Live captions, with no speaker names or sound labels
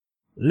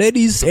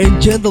Ladies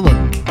and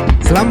gentlemen,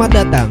 selamat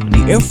datang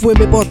di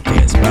FWB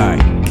Podcast by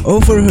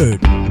Overheard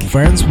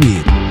Friends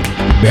with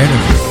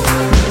Benefit.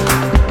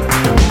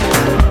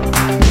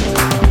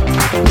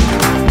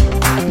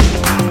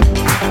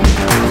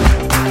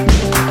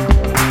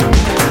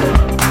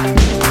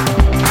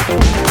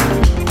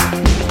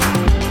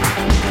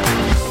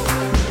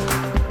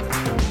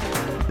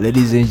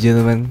 Ladies and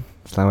gentlemen,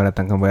 selamat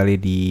datang kembali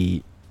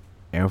di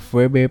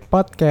FWB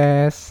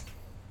Podcast.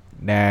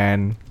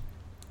 Dan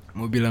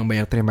mau bilang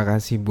banyak terima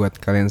kasih buat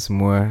kalian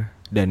semua.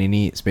 Dan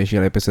ini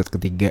special episode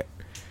ketiga.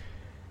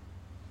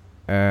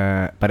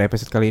 Pada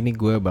episode kali ini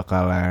gue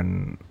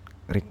bakalan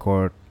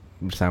record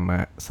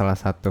bersama salah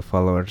satu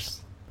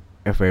followers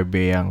FWB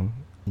yang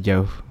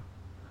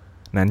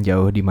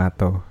jauh di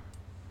Mato.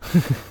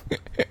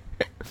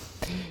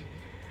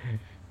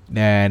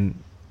 Dan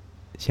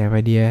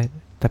siapa dia?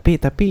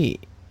 Tapi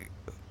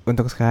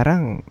untuk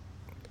sekarang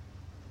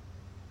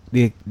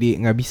di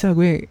nggak bisa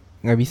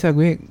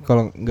gue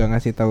kalau nggak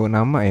ngasih tahu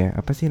nama ya.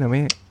 Apa sih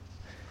namanya?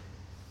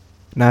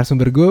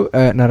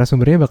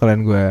 Narasumbernya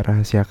bakalan gue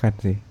rahasiakan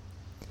sih.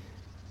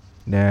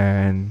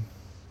 Dan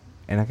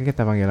enaknya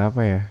kita panggil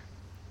apa ya?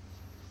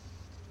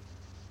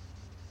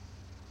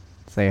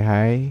 Say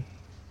hi.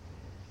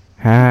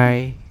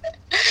 Hai.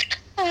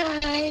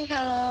 Hai,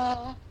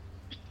 halo.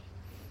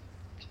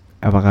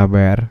 Apa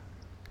kabar?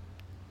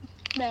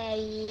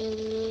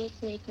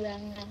 Baik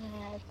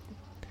banget.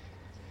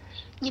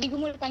 Jadi gue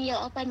mau dipanggil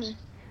apa nih?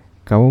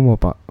 Kamu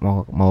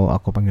mau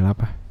aku panggil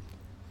apa?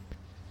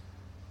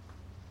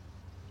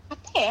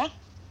 Apa ya?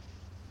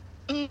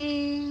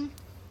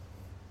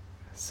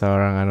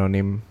 Seorang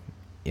anonim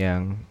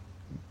yang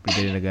beda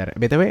di negara.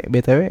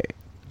 BTW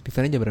di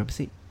sana jam berapa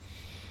sih?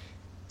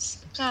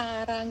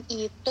 Sekarang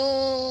itu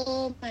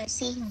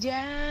masih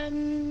jam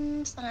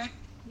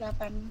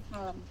 7:30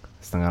 malam.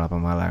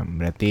 7:30 malam.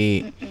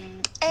 Berarti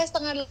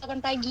 7:30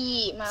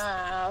 pagi.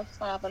 Maaf,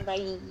 7:30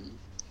 pagi.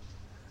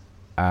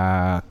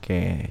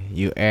 Oke,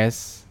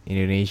 US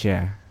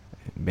Indonesia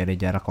beda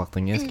jarak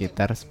waktunya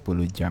sekitar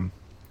 10 jam.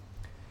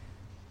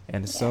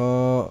 And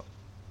so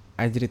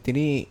Ajrit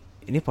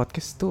ini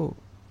podcast tuh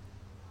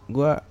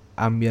gue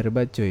ambiar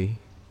banget cuy.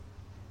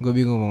 Gue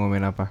bingung mau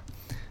ngomongin apa.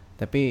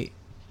 Tapi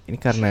ini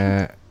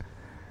karena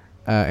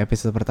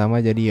episode pertama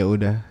jadi ya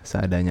udah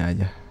seadanya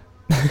aja.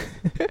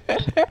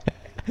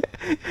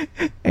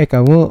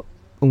 Kamu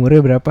umurnya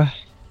berapa?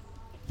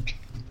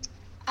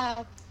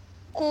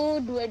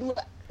 Aku 22,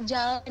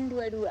 jalan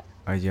 22.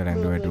 Oh, jalan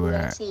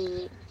 22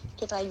 sih,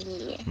 dikit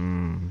lagi.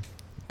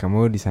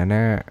 Kamu di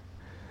sana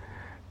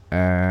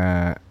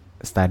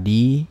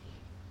study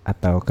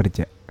atau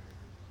kerja?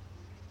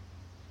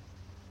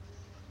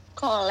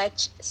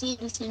 College sih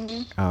di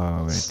sini.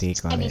 Oh, berarti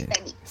college.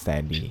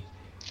 Study.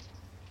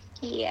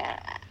 Iya.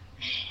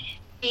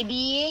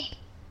 Jadi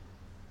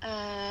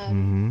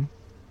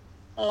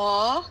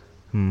lo,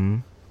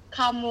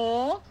 kamu,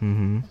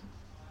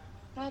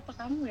 lo apa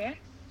kamu ya?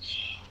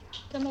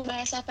 Kita mau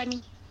bahas apa nih?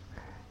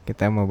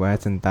 Kita mau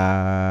bahas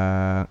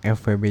tentang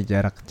FWB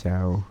jarak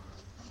jauh.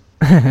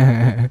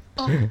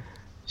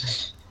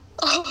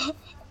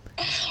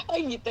 Oh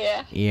gitu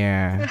ya.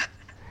 Iya.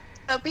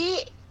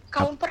 Tapi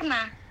kamu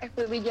pernah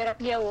FWB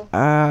jarak jauh?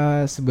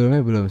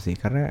 Sebelumnya belum sih,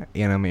 karena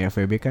yang namanya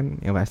FWB kan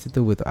yang pasti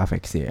tuh butuh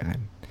afeksi ya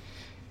kan.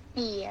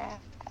 Iya,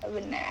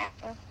 benar.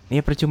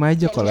 Iya, percuma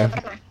aja kalau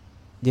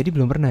jadi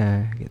belum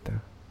pernah gitu.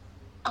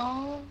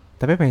 Oh.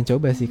 Tapi pengen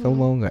coba sih, kamu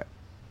mau nggak?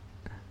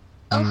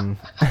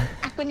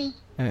 Aku nih.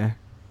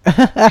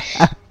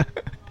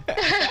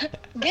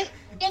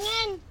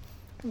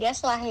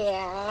 Gas lah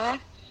ya.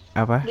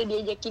 Apa? Udah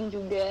diajakin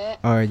juga.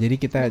 Oh, jadi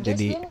kita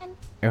jadi jangan.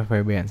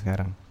 FWB-an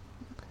sekarang.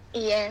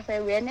 Iya,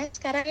 FWB-an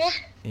sekarang ya.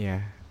 Iya,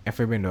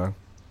 FWB doang.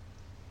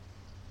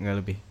 Nggak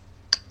lebih.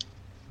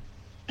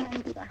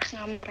 Nah,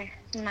 ngamper,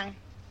 senang.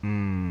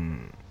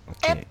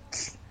 Oke.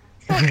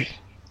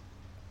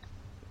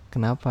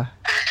 Kenapa?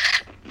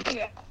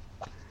 Iya.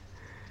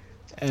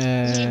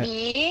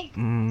 Jadi,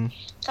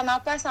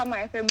 kenapa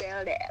sama FWB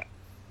LDR?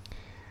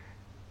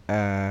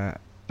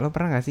 Lo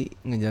pernah gak sih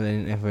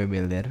ngejalanin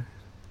FWB LDR?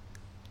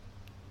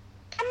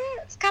 Kan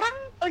sekarang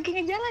lagi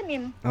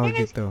ngejalanin. Oh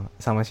ya gitu,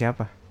 sama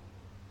siapa?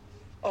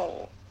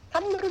 Oh,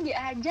 kan baru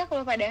diajak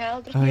loh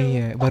padahal. Terus oh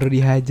iya, baru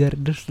dihajar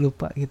terus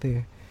lupa gitu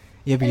ya.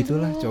 Ya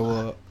begitulah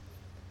cowok,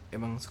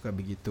 emang suka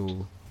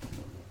begitu.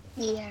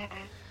 Iya,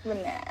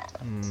 benar.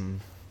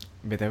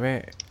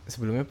 BTW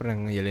sebelumnya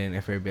pernah ngejalanin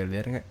FWB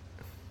LDR gak?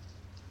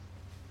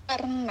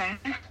 Pernah.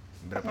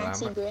 Berapa lama?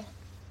 Sih gue.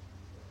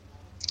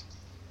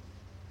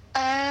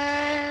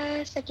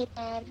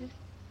 Sekitar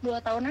 2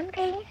 tahunan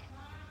kayaknya.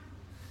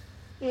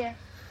 Iya,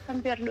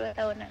 hampir 2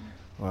 tahunan.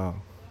 Wow,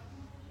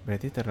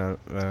 berarti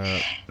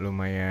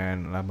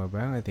lumayan lama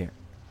banget ya.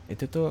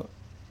 Itu tuh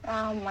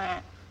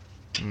lama.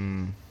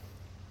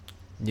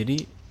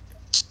 Jadi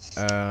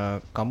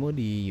kamu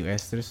di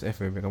US terus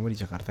FWB kamu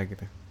di Jakarta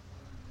gitu?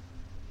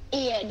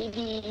 Iya, di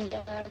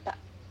Jakarta.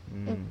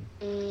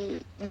 Di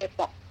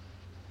Depok.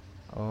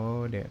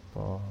 Oh,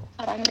 Depok.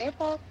 Orang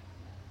Depok.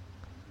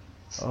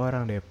 Oh,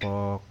 orang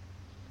Depok.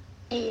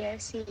 Iya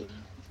sih.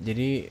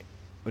 Jadi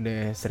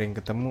udah sering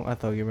ketemu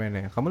atau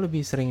gimana? Kamu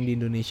lebih sering di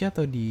Indonesia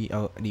atau di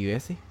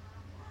US sih?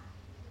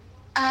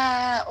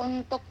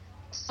 Untuk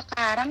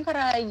sekarang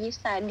karena lagi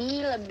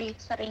study lebih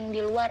sering di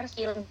luar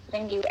sih, lebih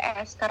sering di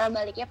US karena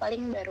baliknya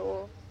paling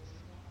baru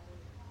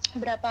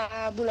berapa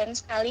bulan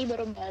sekali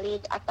baru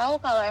balik, atau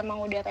kalau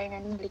emang udah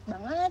pengen balik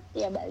banget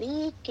ya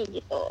balik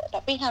kayak gitu,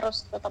 tapi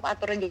harus tetap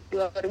atur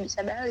jadwal baru bisa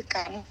balik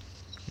kan.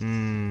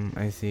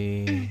 I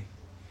see.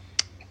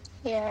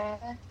 Ya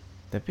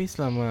Tapi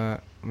selama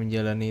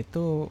menjalani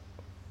itu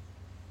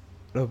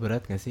lo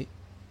berat gak sih?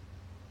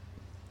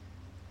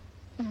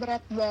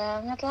 berat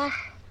banget lah,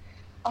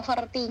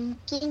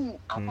 overthinking,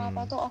 apa-apa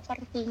Hmm. tuh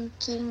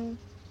overthinking,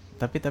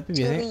 Tapi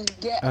biasanya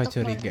curiga oh tuh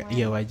curiga.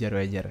 Iya kemana-mana.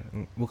 wajar.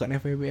 Bukan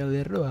FWB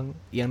LDR doang.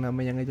 Yang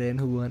namanya ngejalin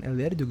hubungan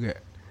LDR juga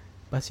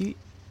pasti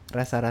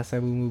rasa-rasa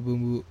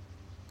bumbu-bumbu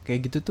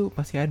kayak gitu tuh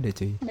pasti ada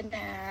cuy.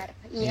 Benar,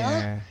 iyalah.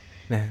 Ya.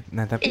 Nah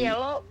Iya, tapi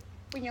lo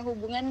punya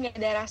hubungan gak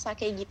ada rasa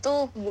kayak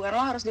gitu, hubungan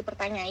lo harus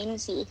dipertanyain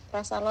sih,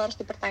 rasa lo harus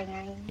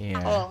dipertanyain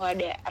kalau ya. nggak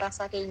ada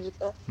rasa kayak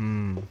gitu.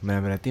 Nah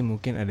berarti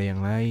mungkin ada yang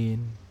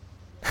lain.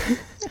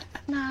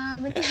 Nah,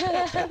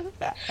 benar.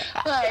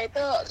 Wah,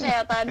 itu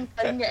kelihatan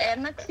paling gak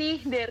enak sih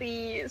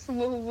dari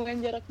sebuah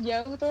hubungan jarak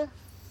jauh tuh.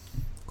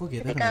 Kok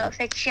gitu Ketika kenapa?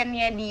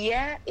 affectionnya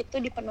dia itu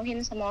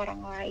dipenuhin sama orang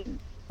lain.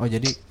 Oh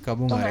jadi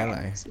kamu Itu nggak gak rela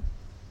enak ya? sih.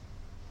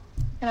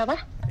 Kenapa?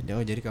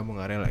 Oh jadi kamu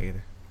nggak rela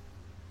gitu?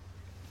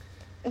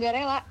 Gak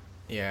rela.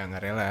 Ya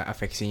nggak rela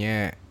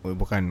afeksinya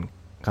bukan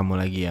kamu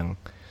lagi yang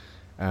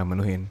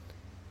menuhin.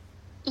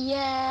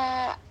 Iya,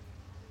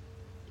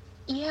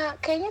 iya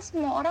kayaknya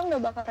semua orang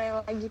gak bakal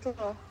rela gitu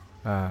loh.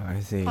 I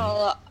see.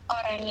 Kalau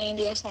orangnya yang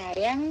dia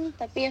sayang,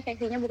 tapi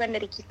afeksinya bukan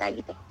dari kita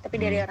gitu, tapi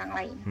dari Hmm. orang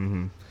lain.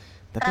 Mhm.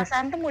 Tapi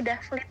Perasaan tuh mudah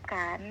flip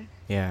kan?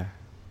 ya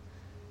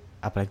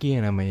apalagi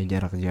yang namanya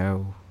jarak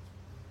jauh.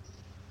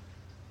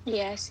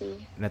 Iya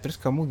sih. Nah terus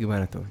kamu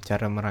gimana tuh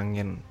cara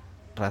merangin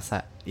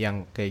rasa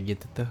yang kayak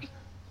gitu tuh?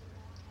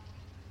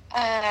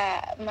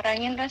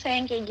 Merangin rasa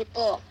yang kayak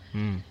gitu.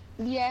 Hmm.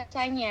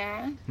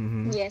 Biasanya,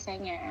 Mhm.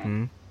 biasanya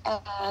Hmm.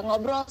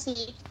 ngobrol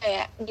sih,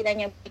 kayak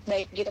ditanya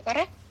baik-baik gitu.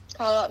 Karena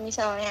kalau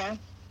misalnya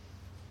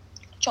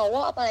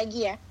cowok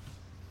apalagi ya,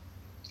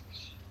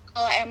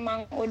 kalau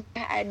emang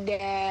udah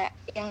ada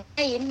yang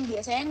lain,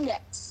 biasanya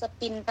nggak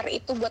sepinter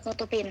itu buat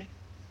nutupin.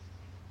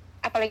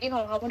 Apalagi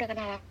kalau kamu udah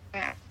kenal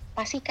lama,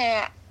 pasti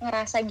kayak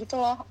ngerasa gitu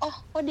loh, oh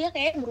kok dia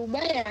kayak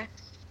berubah ya,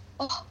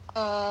 oh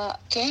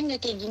kayaknya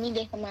nggak kayak gini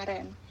deh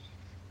kemarin.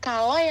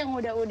 Kalau yang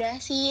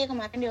udah-udah sih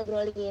kemarin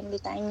diobrolin,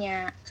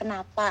 ditanya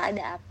kenapa,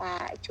 ada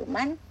apa,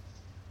 cuman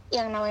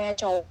yang namanya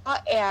cowok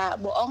ya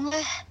bohong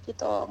lah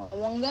gitu,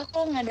 ngomong enggak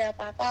kok nggak ada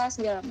apa-apa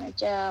segala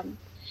macam,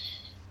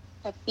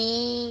 tapi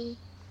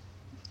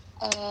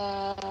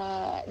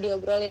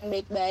diobrolin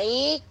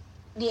baik-baik,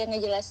 dia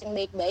ngejelasin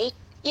baik-baik,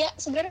 ya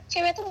sebenarnya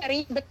cewek tuh nggak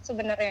ribet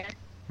sebenarnya,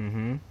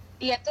 Mhm.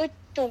 dia tuh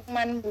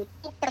cuman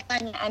butuh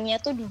pertanyaannya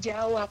tuh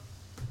dijawab,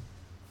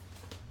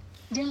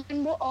 jangan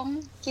bohong.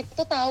 Kita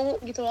tuh tahu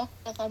gitu loh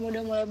kalau kamu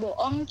udah mulai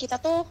bohong, kita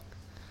tuh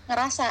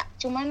ngerasa,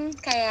 cuman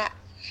kayak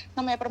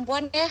namanya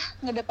perempuan ya,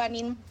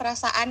 ngedepanin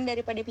perasaan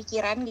daripada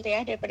pikiran gitu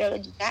ya, daripada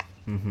logika.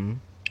 Mhm.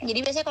 Jadi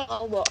biasanya kalau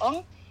kamu bohong,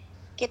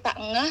 kita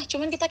ngeh,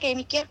 cuman kita kayak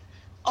mikir,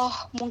 oh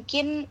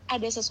mungkin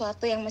ada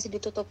sesuatu yang masih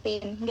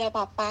ditutupin, nggak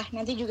apa-apa,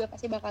 nanti juga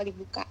pasti bakal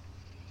dibuka.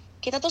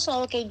 Kita tuh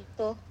selalu kayak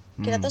gitu,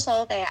 kita tuh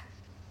selalu kayak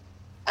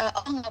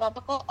oh nggak apa-apa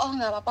kok, oh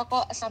nggak apa-apa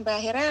kok, sampai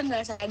akhirnya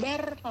nggak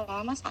sadar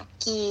lama-lama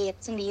sakit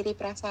sendiri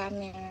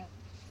perasaannya,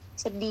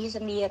 sedih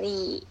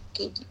sendiri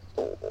kayak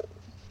gitu.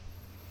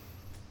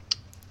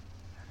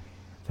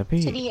 Tapi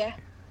Sedih ya.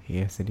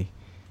 iya sedih.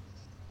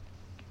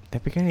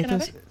 Tapi kan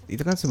Kenapa?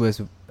 itu kan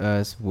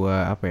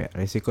sebuah apa ya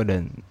risiko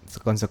dan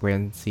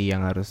konsekuensi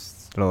yang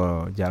harus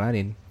lo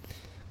jalanin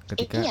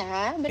ketika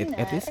Iya at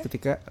benar. least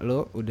ketika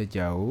lo udah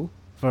jauh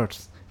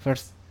first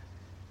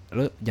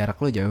lo jarak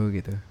lo jauh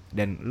gitu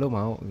dan lo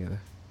mau gitu.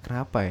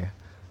 Kenapa ya?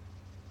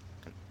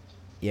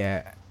 Ya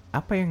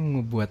apa yang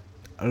ngebuat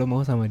lo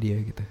mau sama dia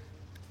gitu?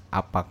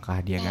 Apakah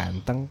dia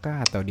ganteng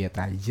kah atau dia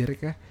tajir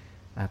kah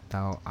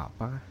atau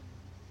apa?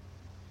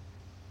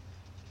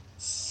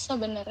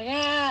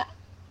 Sebenarnya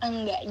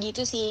enggak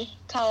gitu sih.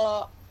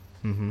 Kalau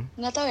Mhm.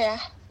 nggak tahu ya,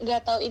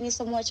 nggak tahu ini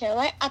semua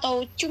cewek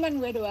atau cuman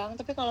gue doang.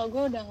 Tapi kalau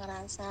gue udah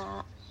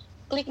ngerasa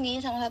klik nih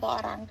sama satu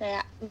orang,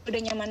 kayak gue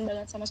udah nyaman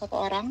banget sama satu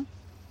orang.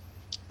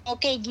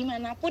 Oke,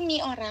 gimana pun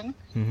nih orang,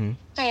 Mhm.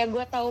 kayak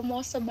gue tahu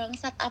mau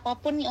sebangsat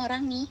apapun nih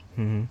orang nih,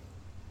 Mhm.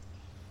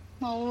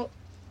 mau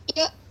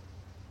ya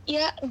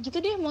ya gitu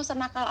deh, mau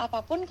senakal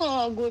apapun,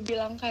 kalau gue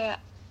bilang kayak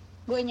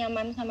gue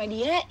nyaman sama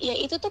dia, ya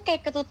itu tuh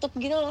kayak ketutup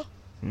gitu loh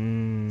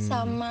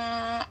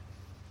sama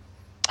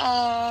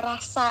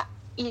rasa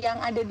yang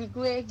ada di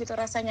gue gitu,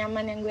 rasa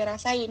nyaman yang gue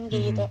rasain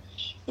kayak gitu.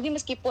 Jadi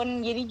meskipun,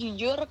 jadi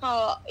jujur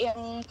kalau yang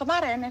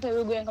kemarin,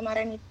 FWB gue yang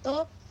kemarin itu,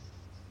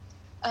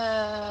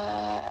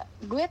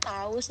 gue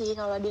tahu sih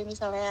kalau dia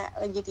misalnya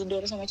lagi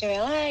tidur sama cewek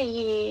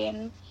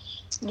lain,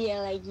 dia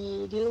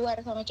lagi di luar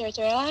sama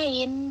cewek-cewek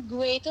lain,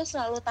 gue itu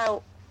selalu tahu.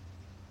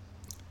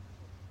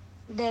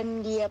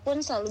 dan dia pun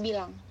selalu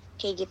bilang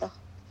kayak gitu.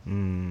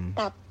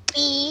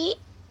 Tapi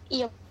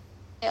ya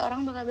kayak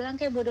orang bakal bilang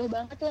kayak bodoh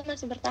banget lo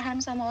masih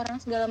bertahan sama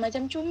orang segala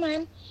macam,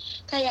 cuman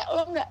kayak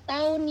lo nggak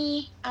tahu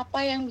nih apa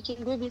yang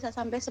bikin gue bisa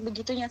sampai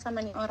sebegitunya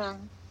sama nih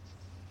orang.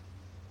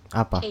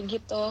 Apa?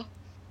 Kayak gitu.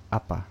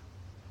 Apa?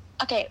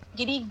 Oke,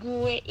 jadi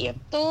gue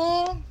itu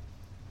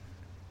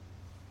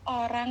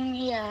orang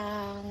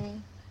yang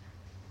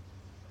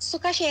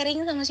suka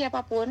sharing sama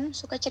siapapun,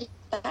 suka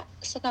cerita,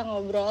 suka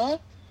ngobrol,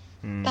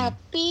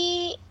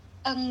 tapi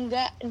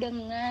enggak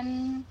dengan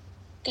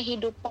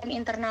kehidupan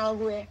internal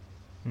gue.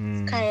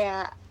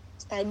 Kayak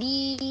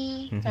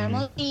study,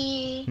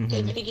 family,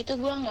 kayak gitu-gitu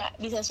gue nggak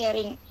bisa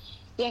sharing.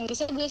 Yang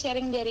bisa gue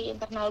sharing dari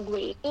internal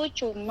gue itu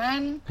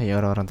cuman kayak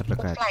orang-orang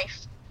terdekat. Love life.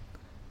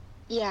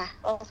 Iya,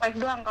 love life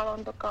doang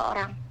kalau untuk ke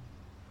orang.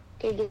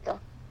 Kayak gitu.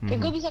 Kayak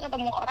gue bisa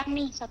ketemu orang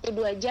nih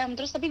 1-2 jam,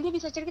 terus tapi gue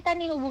bisa cerita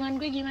nih hubungan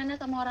gue gimana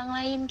sama orang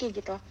lain,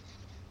 kayak gitu.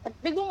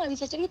 Tapi gue nggak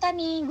bisa cerita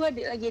nih, gue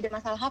lagi ada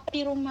masalah HP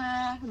di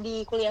rumah,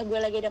 di kuliah gue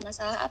lagi ada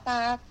masalah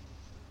apa,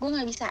 gue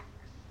nggak bisa.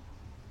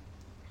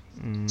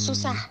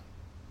 Susah.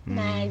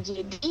 Nah,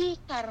 jadi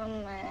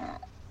karena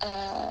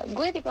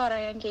gue tipe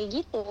orang yang kayak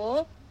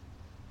gitu,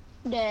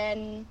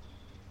 dan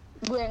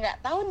gue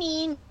nggak tahu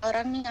nih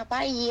orang nih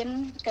ngapain,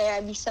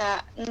 kayak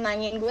bisa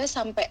nenangin gue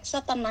sampai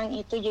setenang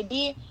itu.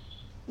 Jadi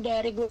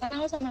dari gue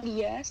kenal sama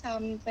dia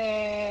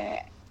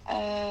sampai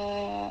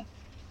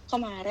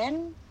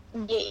kemarin,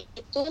 dia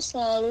itu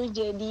selalu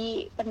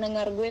jadi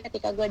pendengar gue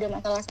ketika gue ada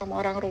masalah sama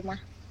orang rumah.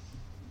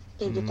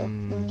 Kayak gitu.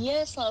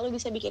 Dia selalu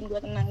bisa bikin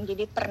gue tenang.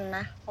 Jadi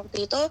pernah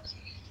waktu itu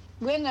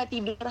gue nggak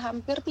tidur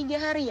hampir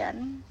 3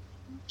 harian.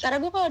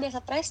 Karena gue kalau udah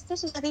stres tuh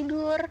susah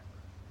tidur.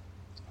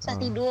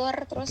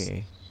 Terus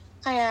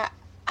kayak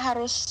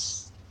harus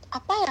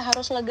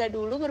harus lega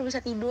dulu baru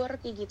bisa tidur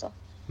kayak gitu.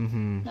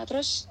 Nah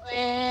terus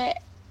gue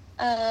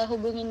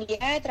hubungin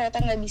dia, ternyata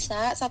nggak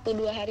bisa,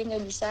 1-2 hari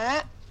nggak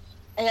bisa.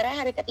 Akhirnya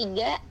hari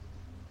ketiga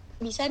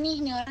bisa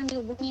nih orang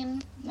dihubungin.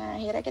 Nah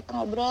akhirnya kita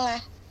ngobrol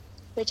lah,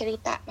 gue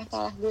cerita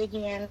masalah gue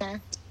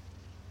gimana.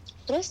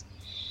 Terus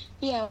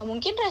ya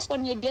mungkin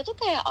responnya dia tuh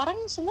kayak orang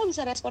semua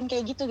bisa respon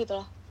kayak gitu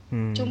loh.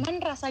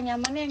 Cuman rasa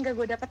nyamannya yang gak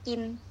gue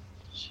dapetin.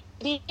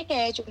 Jadi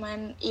kayak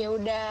cuman ya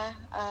udah,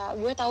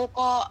 gue tahu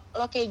kok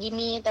lo kayak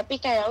gini, tapi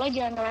kayak lo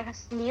jangan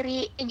ngerasa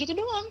sendiri kayak gitu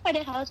doang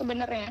padahal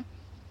sebenarnya.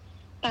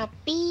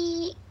 Tapi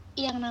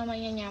yang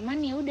namanya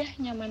nyaman ya udah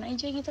nyaman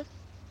aja gitu.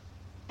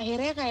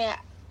 Akhirnya kayak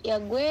ya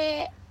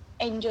gue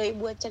enjoy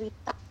buat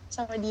cerita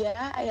sama dia.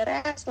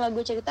 Akhirnya setelah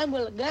gue cerita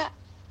gue lega,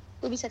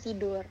 gue bisa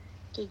tidur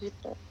kayak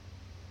gitu.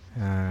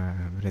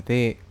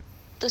 Berarti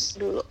Terus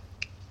dulu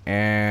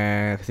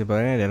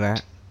kesimpulannya adalah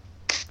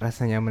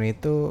rasa nyaman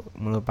itu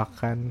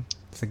melupakan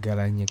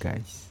segalanya,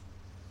 guys.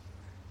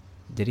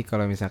 Jadi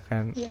kalau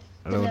misalkan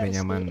lo udah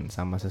nyaman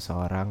sama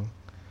seseorang,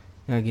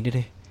 nah gini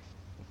deh,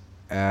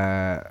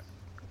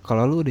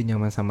 kalau lo udah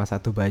nyaman sama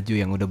satu baju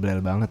yang udah belal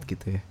banget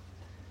gitu ya,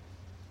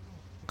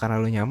 karena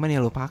lo nyaman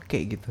ya lo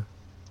pakai gitu.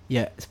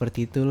 Ya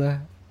seperti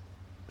itulah,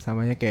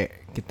 samanya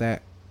kayak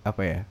kita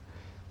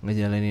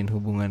ngejalanin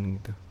hubungan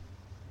gitu.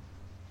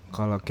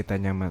 Kalau kita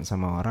nyaman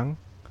sama orang,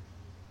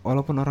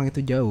 walaupun orang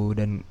itu jauh,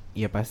 dan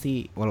ya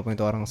pasti walaupun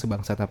itu orang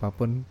sebangsat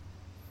apapun,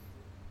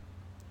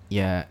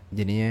 ya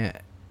jadinya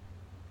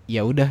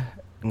ya udah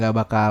nggak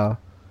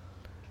bakal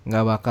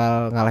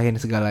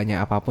ngalahin segalanya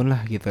apapun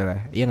lah gitu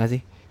lah. Iya nggak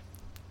sih?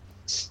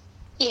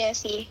 Iya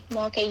sih,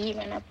 mau kayak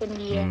gimana pun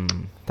dia.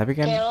 Tapi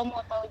kan kayak lo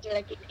mau tahu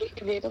jelek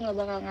dia itu nggak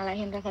bakal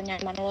ngalahin rasa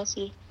nyaman lo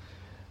sih.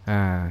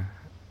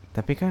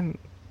 Tapi kan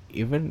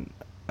even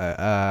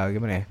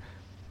gimana ya?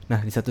 Nah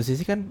di satu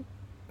sisi kan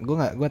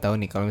gue tahu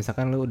nih kalau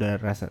misalkan lo udah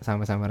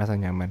sama-sama rasa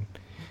nyaman,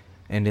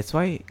 and that's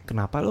why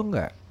kenapa lo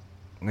nggak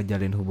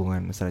ngejalin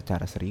hubungan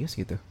secara serius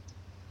gitu?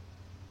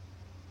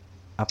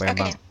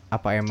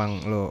 Apa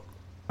emang lo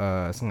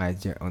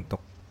sengaja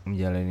untuk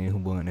menjalani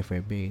hubungan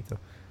FWB gitu?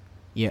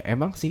 Ya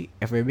emang sih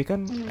FWB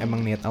kan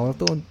emang niat awal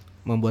tuh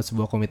membuat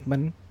sebuah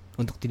komitmen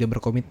untuk tidak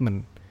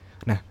berkomitmen.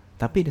 Nah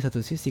tapi di satu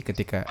sisi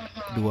ketika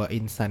dua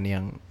insan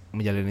yang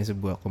menjalani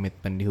sebuah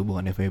komitmen di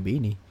hubungan FWB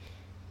ini,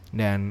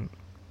 dan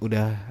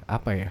udah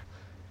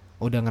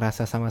udah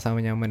ngerasa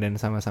sama-sama nyaman dan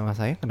sama-sama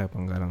sayang, kenapa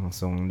nggak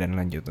langsung dan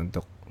lanjut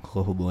untuk ke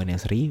hubungan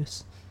yang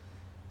serius?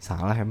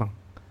 Salah emang?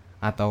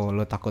 Atau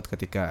lo takut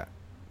ketika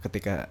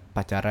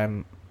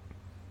pacaran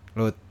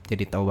lo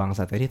jadi tahu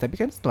bangsatnya dia? Tapi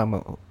kan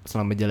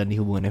selama jalan di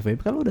hubungan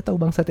FWB kan lo udah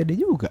tahu bangsatnya dia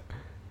juga.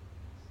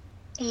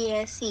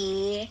 Iya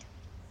sih.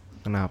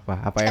 Kenapa?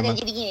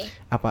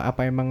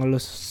 Apa emang lo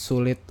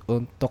sulit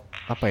untuk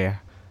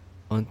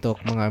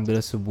untuk mengambil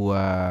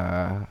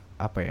sebuah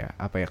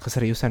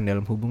keseriusan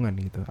dalam hubungan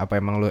gitu? Apa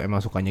emang lo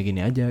sukanya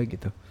gini aja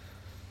gitu?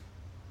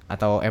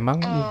 Atau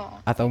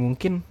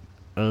mungkin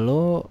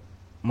lo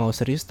mau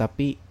serius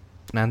tapi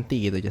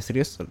nanti gitu aja,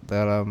 serius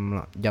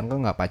dalam jangka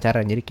nggak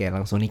pacaran, jadi kayak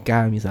langsung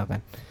nikah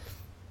misalkan?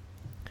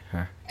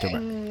 Coba.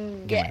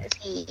 Enggak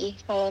sih,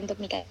 kalau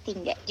untuk nikah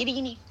enggak. Jadi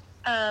gini,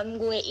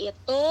 gue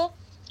itu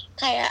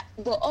kayak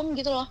bohong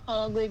gitu loh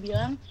kalau gue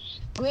bilang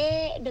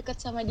gue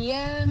deket sama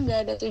dia nggak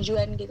ada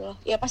tujuan gitu loh.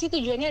 Ya pasti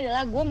tujuannya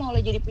adalah gue mau lo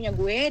jadi punya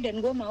gue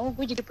dan gue mau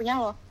gue jadi punya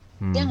lo.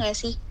 Ya nggak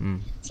sih?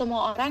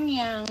 Semua orang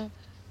yang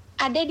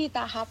ada di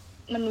tahap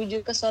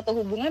menuju ke suatu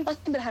hubungan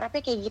pasti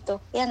berharapnya kayak gitu.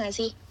 Ya nggak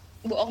sih?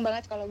 Bohong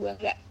banget kalau gue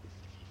nggak.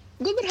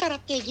 Gue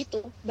berharap kayak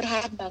gitu,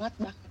 berharap banget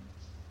bahkan.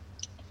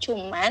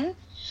 Cuman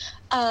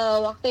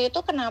waktu itu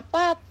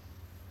kenapa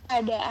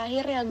pada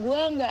akhirnya gue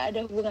nggak ada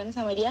hubungan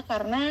sama dia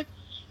karena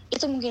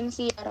itu mungkin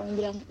sih orang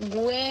bilang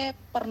gue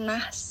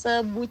pernah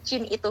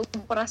sebucin itu,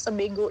 pernah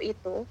sebego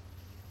itu.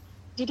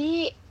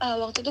 Jadi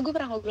waktu itu gue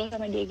pernah ngobrol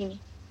sama dia gini.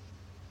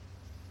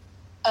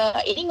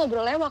 Ini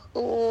ngobrolnya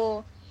waktu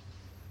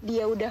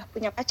dia udah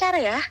punya pacar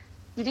ya.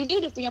 Jadi dia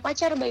udah punya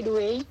pacar by the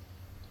way.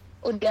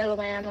 Udah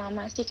lumayan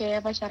lama sih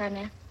kayak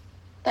pacarannya.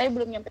 Tapi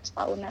belum nyampe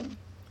setahunan.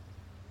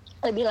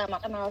 Lebih lama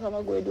kenal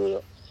sama gue dulu.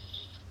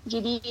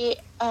 Jadi dia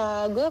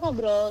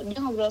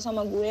ngobrol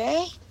sama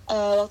gue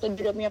waktu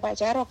dia udah punya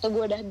pacar, waktu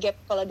gue udah gap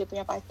kalau dia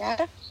punya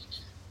pacar.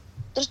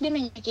 Terus dia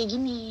nanya kayak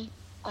gini,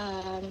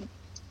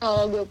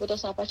 kalau gue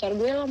putus sama pacar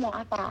gue, lo mau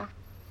apa?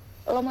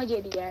 Lo mau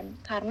jadian?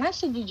 Karena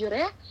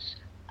sejujurnya,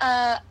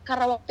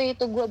 karena waktu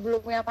itu gue belum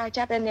punya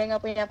pacar dan dia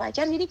nggak punya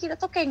pacar, jadi kita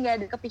tuh kayak nggak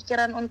ada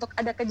kepikiran untuk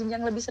ada ke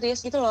jenjang lebih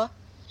serius gitu loh.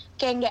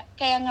 Kayak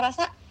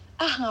ngerasa,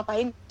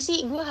 ngapain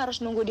sih gue harus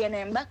nunggu dia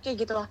nembak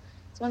kayak gitu loh.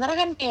 Sementara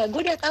kan kayak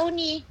gue udah tahu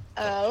nih,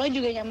 lo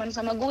juga nyaman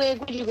sama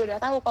gue juga udah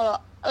tahu kalau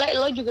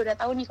lo juga udah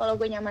tahu nih kalau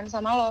gue nyaman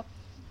sama lo.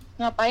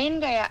 Ngapain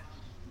kayak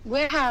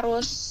gue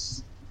harus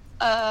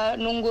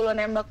nunggu lo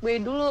nembak gue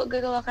dulu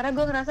gitu loh, karena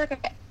gue ngerasa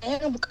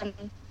kayaknya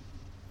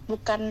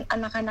bukan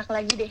anak-anak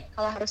lagi deh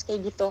kalau harus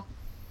kayak gitu.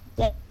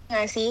 Ya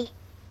nggak sih?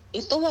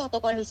 Itu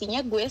waktu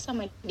kondisinya gue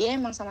sama dia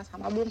emang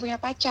sama-sama belum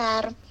punya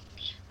pacar.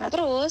 Nah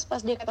terus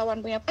pas dia ketahuan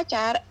punya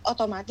pacar,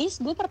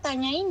 otomatis gue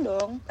pertanyain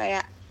dong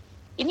kayak,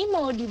 ini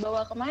mau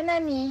dibawa kemana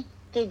nih?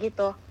 Kayak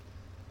gitu.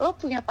 Lo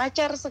punya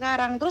pacar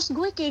sekarang, terus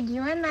gue kayak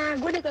gimana?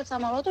 Gue dekat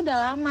sama lo tuh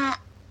udah lama.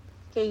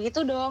 Kayak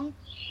gitu dong.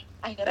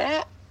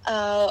 Akhirnya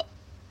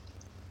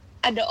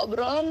ada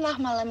obrolan lah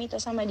malam itu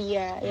sama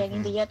dia.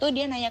 Yang intinya tuh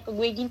dia nanya ke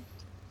gue gini,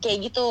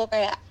 kayak gitu,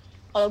 kayak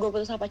kalau gue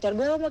putus sama pacar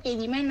gue, lo mau kayak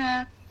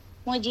gimana?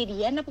 Mau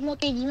jadian apa mau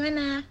kayak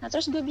gimana? Nah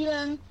terus gue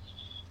bilang,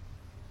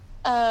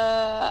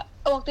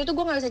 waktu itu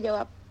gue gak bisa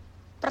jawab.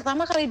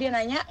 Pertama kali dia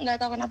nanya, gak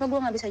tahu kenapa gue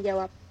gak bisa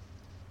jawab.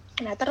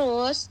 Nah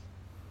terus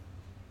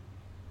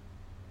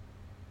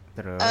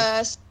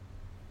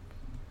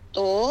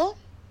tuh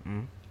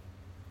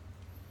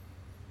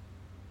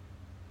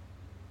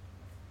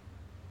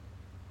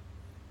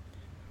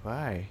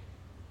why?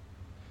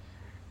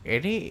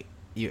 Ini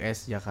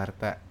US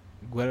Jakarta.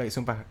 Gue lagi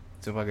sumpah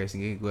guys,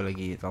 ini gue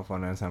lagi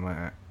teleponan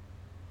sama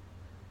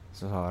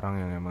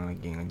seseorang yang emang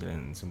lagi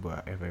ngejalanin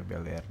sebuah FWB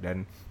LDR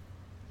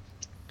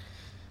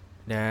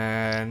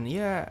dan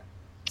ya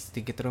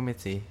sedikit rumit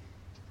sih.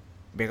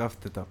 Back off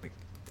the topic.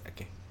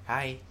 Oke.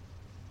 Hai.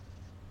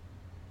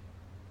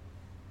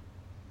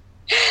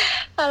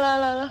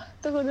 Halo.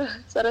 Tunggu dulu.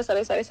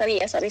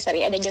 Sorry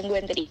ya, ada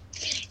gangguan tadi.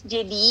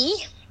 Jadi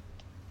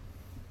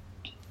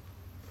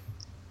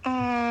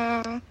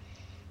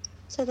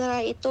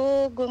setelah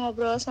itu gue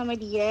ngobrol sama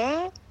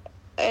dia,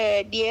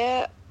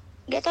 dia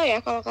nggak tahu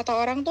ya, kalau kata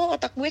orang tuh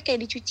otak gue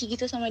kayak dicuci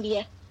gitu sama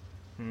dia.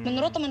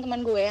 Menurut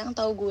teman-teman gue yang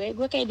tahu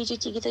gue kayak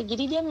dicuci gitu.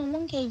 Jadi dia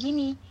ngomong kayak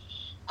gini,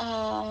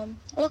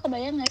 lo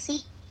kebayang nggak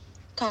sih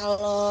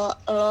kalau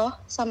lo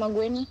sama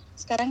gue nih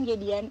sekarang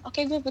jadian?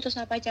 Oke, gue putus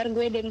sama pacar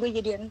gue dan gue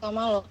jadian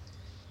sama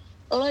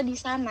lo di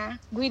sana,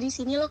 gue di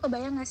sini, lo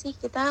kebayang nggak sih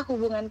kita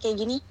hubungan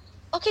kayak gini?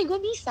 Oke, gue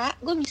bisa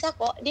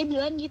kok. Dia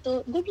bilang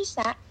gitu, gue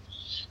bisa.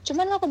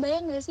 Cuman lo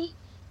kebayang gak sih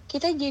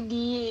kita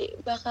jadi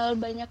bakal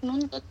banyak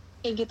nuntut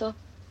kayak gitu.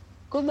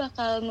 Gue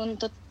bakal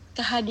nuntut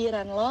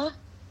kehadiran lo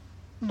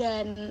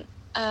dan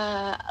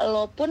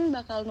lo pun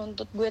bakal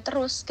nuntut gue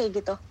terus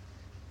kayak gitu.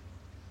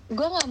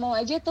 Gue gak mau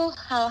aja tuh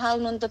hal-hal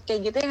nuntut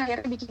kayak gitu yang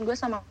akhirnya bikin gue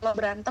sama lo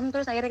berantem,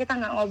 terus akhirnya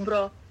kita gak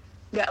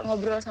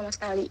ngobrol sama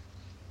sekali.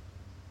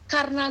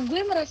 Karena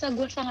gue merasa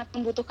gue sangat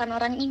membutuhkan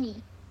orang ini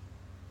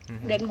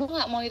dan gue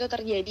gak mau itu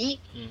terjadi.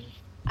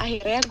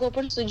 Akhirnya gue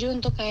pun setuju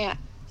untuk kayak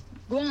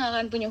gue gak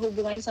akan punya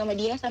hubungan sama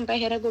dia sampai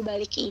akhirnya gue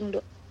balik ke Indo.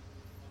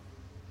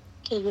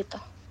 Kayak gitu.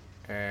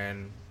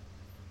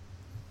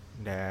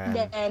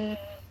 Dan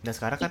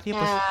sekarang kan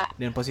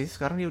dia posisi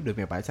sekarang dia udah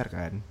punya pacar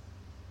kan?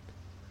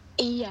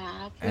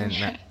 Iya,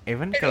 punya.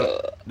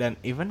 Nah,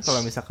 even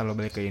kalau misalkan lo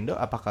balik ke Indo,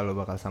 apakah lo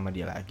bakal sama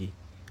dia lagi?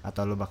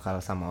 Atau lo bakal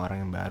sama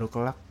orang yang baru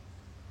kelak?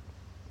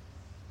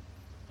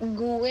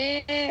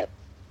 Gue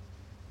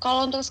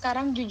kalau untuk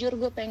sekarang jujur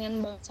gue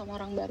pengen banget sama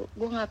orang baru.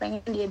 Gue gak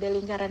pengen dia ada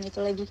lingkaran itu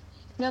lagi.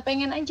 Gak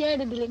pengen aja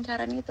ada di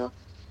lingkaran itu.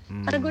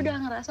 Karena gue udah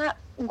ngerasa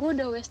gue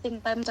udah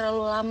wasting time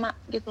terlalu lama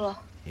gitu loh.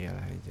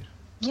 Iyalah aja.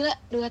 Gila,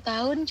 2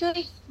 tahun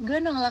cuy. Gue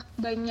nolak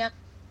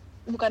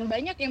bukan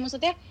banyak ya,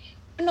 maksudnya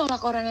gue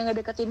nolak orang yang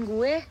ngedeketin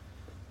gue.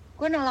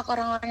 Gue nolak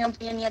orang-orang yang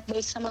punya niat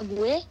baik sama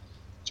gue,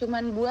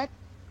 cuman buat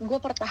gue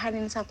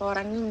pertahanin satu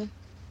orang ini.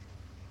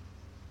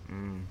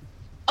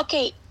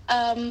 Oke,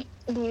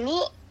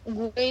 dulu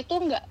gue itu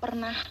nggak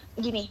pernah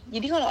gini.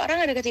 Jadi kalau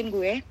orang ngedeketin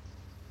gue,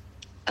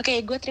 oke,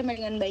 gue terima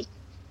dengan baik.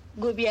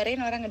 Gue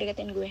biarin orang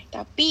ngedeketin gue.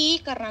 Tapi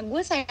karena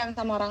gue sayang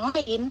sama orang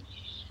lain,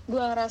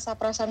 gue ngerasa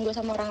perasaan gue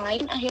sama orang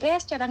lain, akhirnya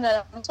secara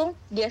nggak langsung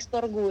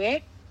gestur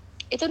gue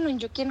itu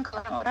nunjukin ke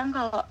orang-orang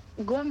kalau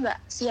gue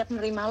nggak siap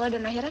menerima lo,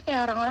 dan akhirnya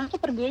kayak orang-orang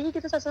tuh pergi aja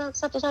gitu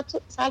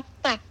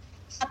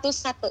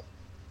satu-satu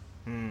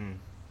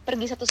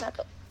pergi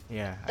satu-satu.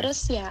 Ya, Terus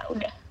ya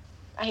udah,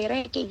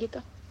 akhirnya kayak gitu.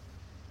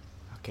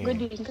 oke. Gue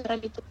di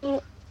lingkaran itu tuh.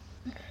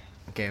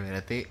 Oke,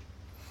 berarti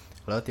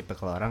lo tipe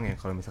kalau orang ya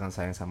kalau misalkan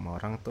sayang sama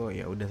orang tuh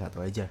ya udah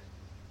satu aja.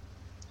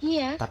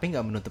 Iya. Tapi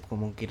nggak menutup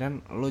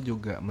kemungkinan lo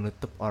juga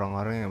menutup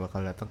orang-orang yang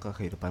bakal datang ke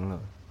kehidupan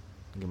lo.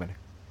 Gimana?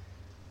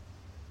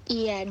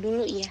 Iya,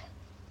 dulu iya.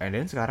 And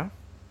then sekarang?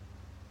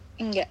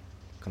 Enggak.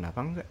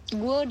 Kenapa enggak?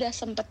 Gue udah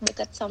sempet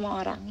deket sama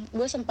orang.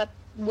 Gue sempat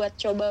buat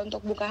coba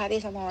untuk buka hati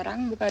sama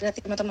orang, buka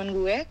hati sama teman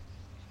gue.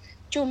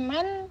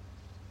 Cuman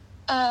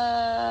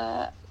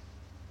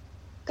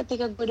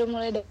ketika gue udah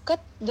mulai deket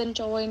dan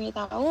cowok ini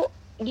tahu,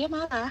 dia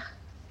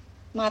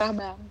marah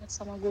banget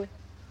sama gue.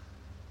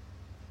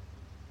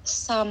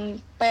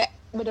 Sampai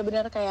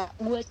benar-benar kayak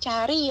gue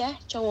cari ya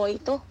cowok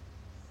itu,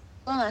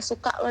 gue nggak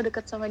suka lo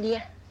deket sama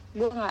dia.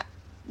 Gue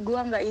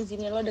nggak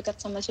izinin lo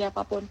deket sama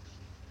siapapun.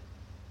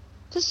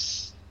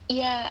 Terus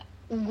ya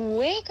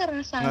gue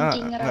karena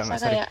saking ngerasa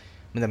sorry. kayak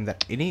Bentar.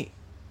 Ini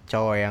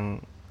cowok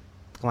yang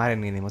kemarin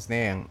ini,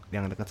 maksudnya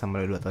yang dekat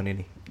sama lo 2 tahun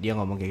ini, dia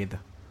ngomong kayak gitu?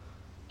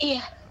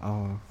 iya,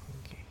 Oh,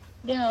 oke.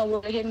 dia nggak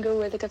bolehin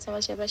gue deket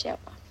sama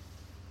siapa-siapa.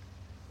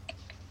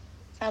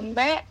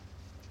 Sampai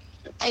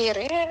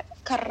akhirnya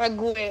karena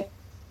gue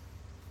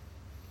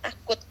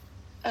takut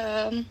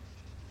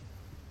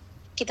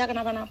kita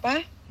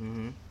kenapa-napa,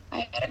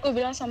 akhirnya gue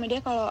bilang sama dia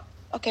kalau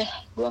oke,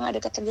 gue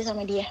nggak deket lagi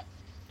sama dia,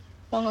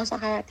 lo nggak usah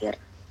khawatir,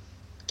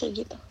 kayak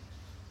gitu.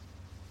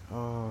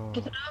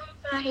 Gitu doang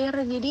terakhir.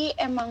 Jadi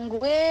emang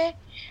gue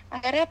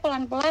akhirnya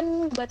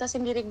pelan-pelan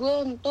batasin diri gue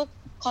untuk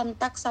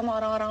kontak sama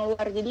orang-orang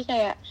luar. Jadi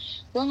kayak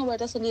gue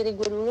ngebatasin diri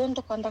gue dulu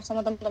untuk kontak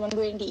sama teman-teman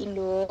gue yang di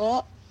Indo.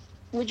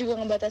 Gue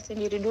juga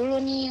ngebatasin diri dulu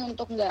nih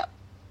untuk nggak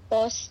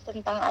post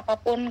tentang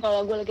apapun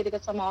kalau gue lagi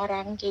deket sama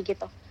orang kayak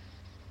gitu.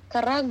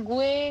 Karena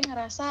gue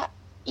ngerasa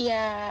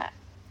ya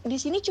di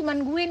sini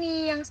cuman gue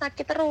nih yang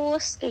sakit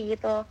terus kayak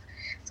gitu.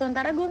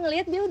 Sementara gue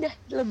ngelihat dia udah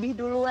lebih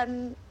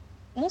duluan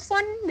move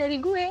on dari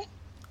gue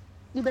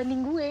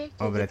dibanding gue.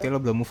 Oh, berarti gitu. lo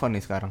belum move on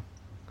nih sekarang?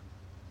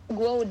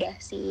 Gue udah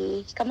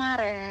sih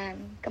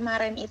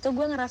kemarin itu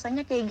gue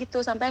ngerasanya kayak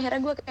gitu, sampai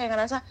akhirnya gue kayak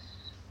ngerasa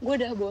gue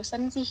udah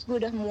bosan sih,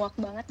 gue udah muak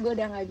banget, gue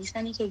udah nggak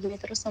bisa nih kayak gini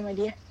terus sama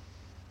dia.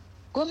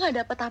 Gue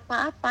nggak dapet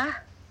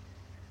apa-apa,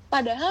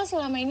 padahal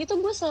selama ini tuh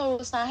gue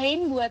selalu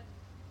usahain buat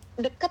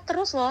deket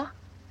terus loh.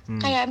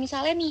 Kayak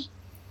misalnya nih,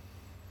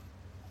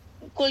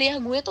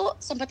 kuliah gue tuh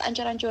sempet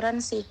ancur-ancuran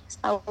sih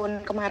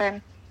setahun kemarin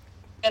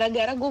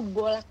gara-gara gue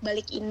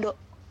bolak-balik Indo.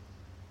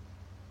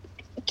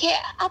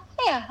 Kayak apa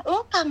ya,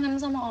 lo kangen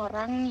sama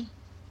orang nih,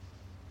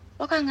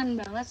 lo kangen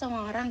banget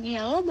sama orang,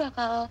 ya lo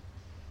bakal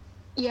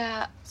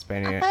ya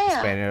spend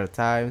your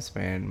time,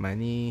 spend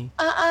money.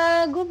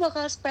 Gue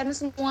bakal spend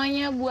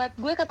semuanya buat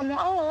gue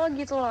ketemu lo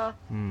gitu loh.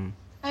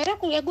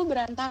 Akhirnya kuliah gue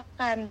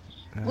berantakan.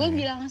 Gue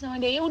bilang sama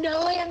dia, ya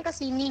udah lo yang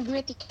kesini,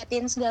 gue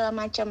tiketin segala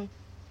macem.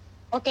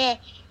 Oke,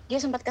 dia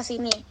sempat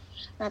kesini.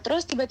 Nah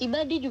terus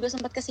tiba-tiba dia juga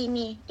sempat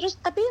kesini. Terus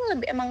tapi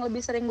emang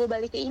lebih sering gue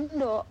balik ke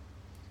Indo.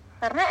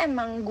 Karena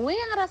emang gue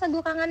yang ngerasa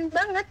gue kangen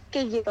banget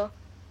kayak gitu.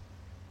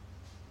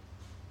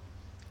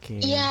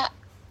 Ya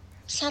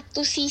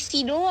satu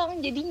sisi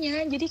doang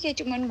jadinya. Jadi kayak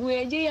cuman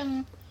gue aja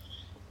yang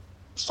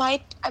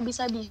fight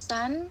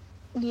abis-abisan.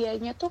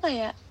 Dianya tuh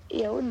kayak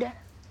ya udah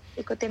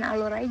ikutin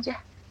alur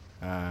aja.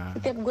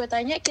 Setiap gue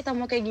tanya kita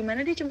mau kayak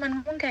gimana, dia cuman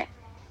ngomong kayak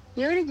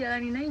ya udah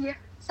jalanin aja.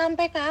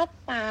 Sampai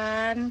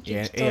kapan?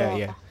 Gitu.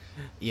 Iya.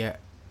 Ya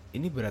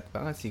ini berat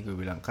banget sih gue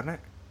bilang,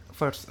 karena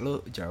first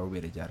lo jauh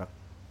beda jarak.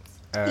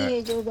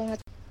 Iya jauh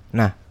banget.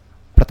 Nah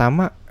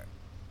pertama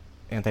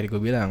yang tadi gue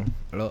bilang,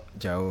 lo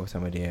jauh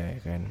sama dia ya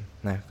kan.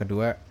 Nah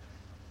kedua,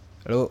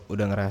 lo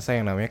udah ngerasa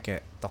yang namanya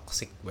kayak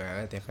toxic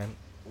banget ya kan.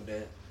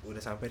 Udah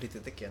sampai di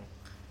titik yang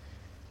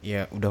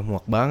ya udah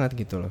muak banget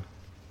gitu loh.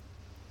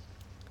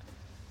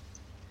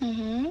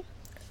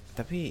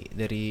 Tapi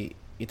dari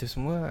itu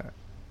semua,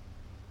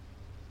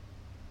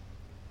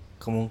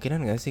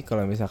 kemungkinan gak sih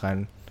kalau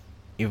misalkan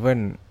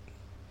even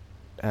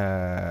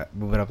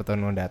beberapa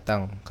tahun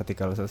mendatang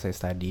ketika lo selesai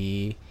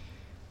study,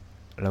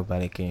 lo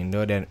balik ke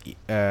Indo dan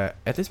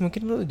at least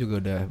mungkin lo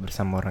juga udah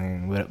bersama orang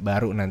yang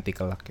baru nanti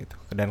kelak gitu.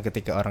 Dan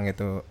ketika orang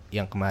itu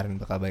yang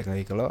kemarin bakal balik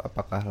lagi ke lo,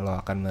 apakah lo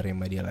akan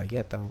menerima dia lagi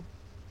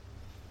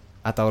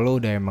atau lo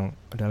udah emang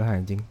udahlah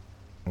anjing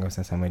nggak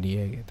usah sama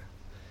dia gitu?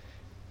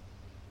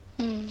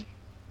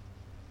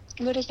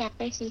 Gue udah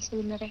capek sih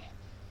sebenarnya.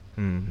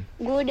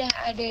 Gue udah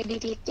ada di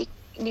titik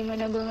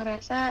dimana gue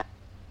ngerasa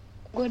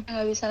gue udah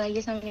nggak bisa lagi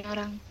sama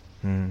orang.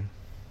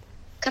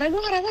 Karena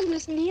gue ngerasa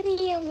gue sendiri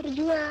yang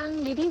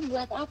berjuang. Jadi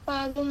buat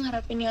apa gue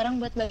ngarepin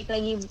orang buat balik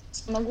lagi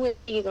sama gue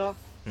gitu loh.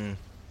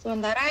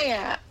 Sementara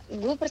ya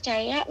gue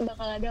percaya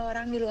bakal ada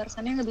orang di luar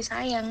sana yang lebih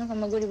sayang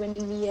sama gue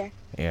dibanding dia,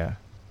 Iya.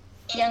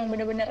 yang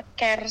bener-bener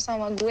care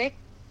sama gue.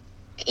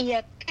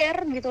 Iya,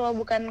 care gitu loh,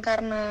 bukan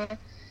karena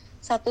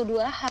satu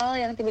dua hal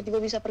yang tiba-tiba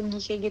bisa pergi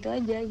kayak gitu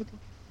aja gitu.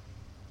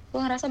 Gue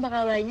ngerasa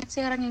bakal banyak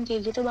sih orang yang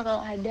kayak gitu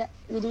bakal ada,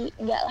 jadi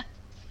enggak lah.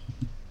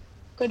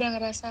 Gue udah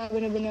ngerasa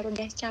bener-bener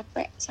udah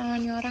capek sama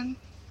nih orang.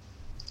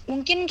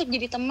 Mungkin untuk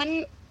jadi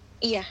teman,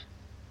 iya,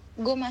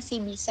 gue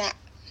masih bisa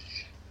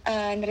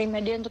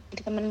nerima dia untuk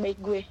jadi teman baik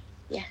gue,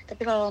 ya.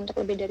 Tapi kalau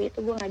untuk lebih dari itu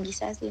gue nggak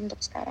bisa sih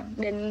untuk sekarang,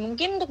 dan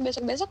mungkin untuk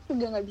besok-besok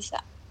juga nggak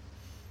bisa.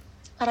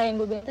 Karena yang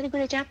gue bilang tadi, gue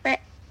udah capek,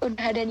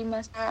 udah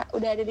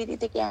ada di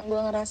titik yang gue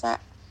ngerasa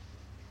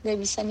gak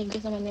bisa nih gue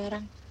sama nih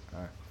orang.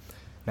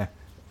 Nah,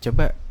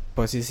 coba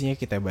posisinya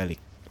kita balik.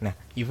 Nah,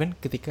 even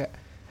ketika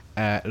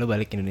lo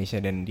balik ke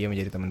Indonesia dan dia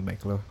menjadi teman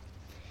baik lo,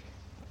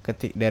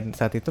 dan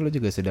saat itu lo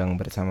juga sedang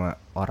bersama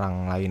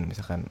orang lain,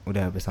 misalkan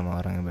udah bersama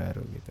orang yang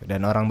baru gitu,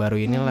 dan orang baru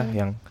inilah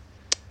yang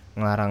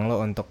ngelarang lo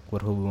untuk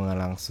berhubungan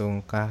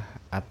langsung kah,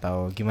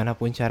 atau gimana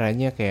pun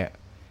caranya, kayak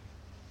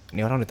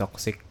ini orang udah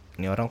toxic,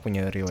 ini orang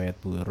punya riwayat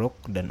buruk,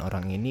 dan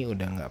orang ini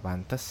udah nggak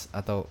pantas,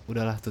 atau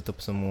udahlah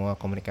tutup semua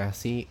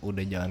komunikasi,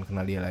 udah jangan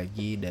kenal dia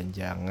lagi, dan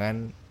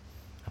jangan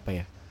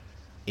apa ya,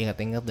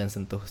 ingat-ingat dan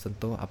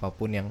sentuh-sentuh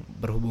apapun yang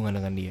berhubungan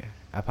dengan dia.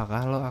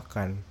 Apakah lo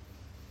akan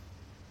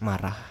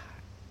marah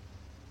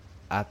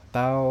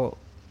atau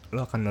lo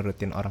akan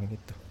nurutin orang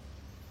itu?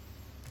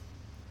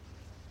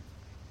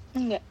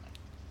 Enggak,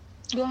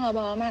 gue nggak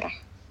bakal marah.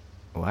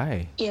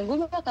 Why? Ya gue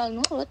bakal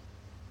nurut.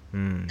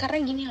 Karena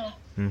gini loh,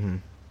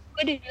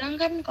 gue udah bilang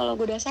kan, kalau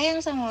gue udah sayang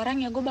sama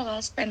orang ya gue bakal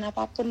spend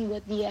apapun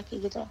buat dia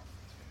kayak gitu loh.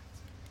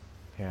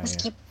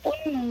 Meskipun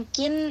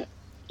mungkin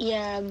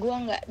ya gue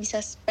nggak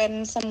bisa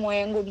spend semua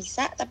yang gue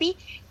bisa, tapi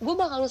gue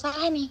bakal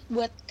usaha nih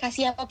buat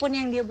kasih apapun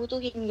yang dia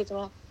butuhin gitu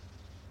loh.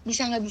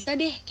 Bisa nggak bisa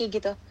deh kayak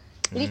gitu.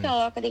 Jadi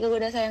kalau ketika gue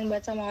udah sayang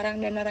banget sama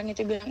orang dan orang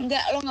itu bilang enggak,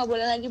 lo nggak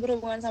boleh lagi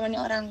berhubungan sama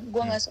nih orang,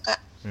 gue nggak suka,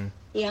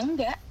 ya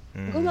enggak,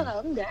 gue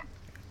bakal enggak.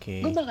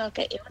 Gue bakal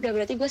kayak, ya udah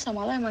berarti gue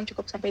sama lo emang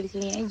cukup sampai di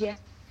sini aja.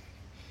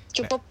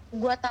 Cukup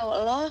gue tahu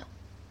lo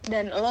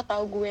dan lo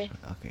tahu gue.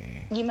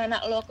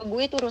 Gimana lo ke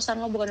gue itu urusan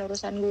lo, bukan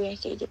urusan gue,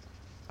 kayak gitu.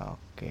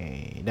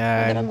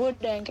 Dan gue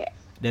udah yang kayak,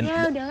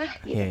 ya udahlah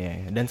gitu.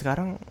 Iya. Dan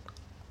sekarang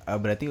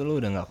berarti lo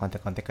udah nggak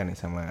kontak-kontakan nih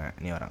sama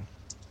nih orang?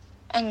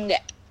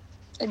 Enggak,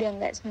 udah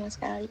enggak sama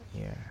sekali.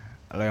 Iya.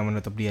 Lo yang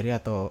menutup diri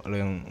atau lo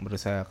yang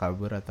berusaha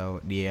kabur,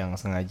 atau dia yang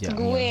sengaja?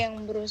 Gue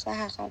yang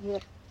berusaha kabur.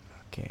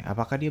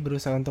 Apakah dia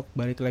berusaha untuk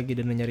balik lagi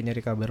dan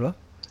nyari-nyari kabar lo?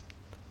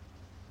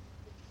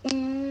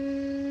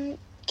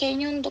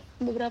 Kayaknya untuk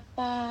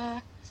beberapa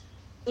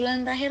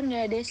bulan terakhir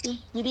nggak ada sih.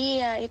 Jadi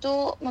ya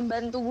itu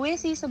membantu gue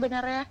sih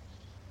sebenarnya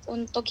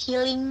untuk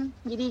healing.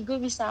 Jadi gue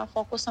bisa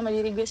fokus sama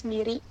diri gue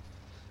sendiri.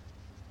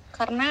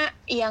 Karena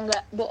ya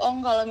nggak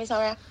bohong kalau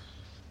misalnya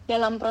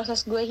dalam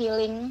proses gue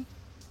healing,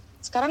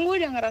 sekarang gue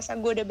udah ngerasa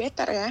gue udah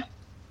better ya.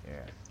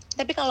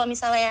 Tapi kalau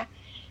misalnya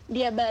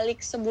dia balik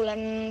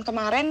sebulan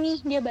kemarin nih,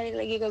 dia balik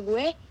lagi ke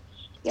gue,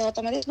 ya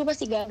otomatis gue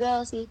pasti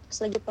gagal sih pas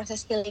lagi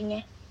proses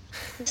healingnya.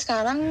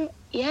 Sekarang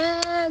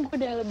ya gue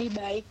udah lebih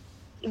baik,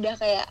 udah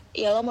kayak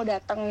ya lo mau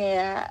datang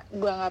ya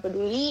gue nggak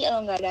peduli,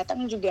 lo nggak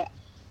datang juga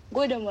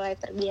gue udah mulai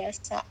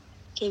terbiasa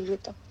kayak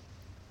gitu.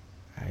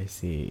 I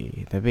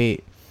see.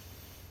 Tapi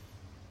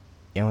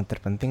yang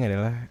terpenting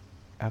adalah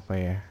apa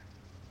ya?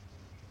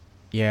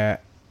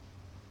 Ya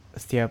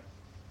setiap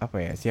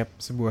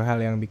sebuah hal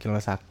yang bikin lo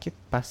sakit,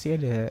 pasti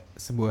ada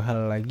sebuah hal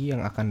lagi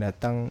yang akan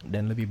datang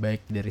dan lebih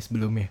baik dari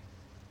sebelumnya.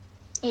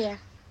 Iya,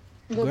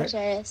 gue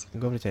percaya sih.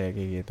 Gue percaya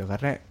kayak gitu,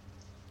 karena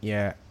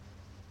ya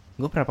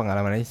gue pernah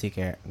pengalaman aja sih,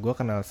 kayak gue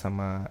kenal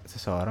sama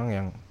seseorang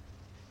yang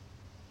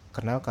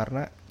kenal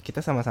karena kita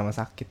sama-sama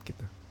sakit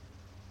gitu.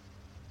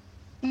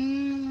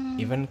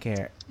 Even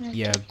kayak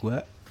ya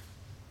gue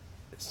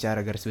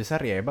secara garis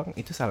besar ya emang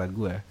itu salah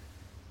gue,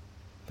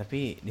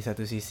 tapi di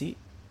satu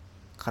sisi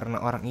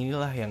karena orang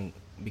inilah yang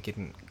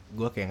bikin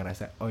gue kayak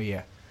ngerasa, oh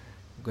iya,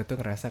 gue tuh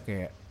ngerasa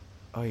kayak,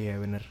 oh iya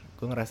bener,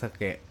 gue ngerasa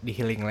kayak di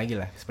healing lagi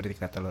lah, seperti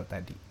kata lo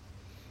tadi.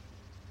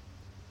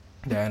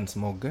 Dan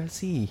semoga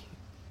sih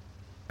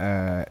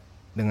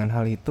dengan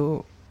hal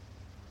itu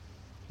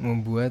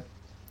membuat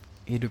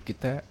hidup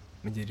kita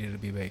menjadi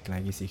lebih baik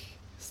lagi sih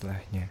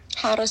setelahnya.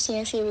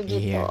 Harusnya sih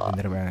begitu. Iya,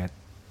 bener banget.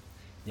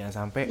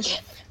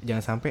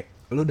 Jangan sampai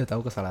lo udah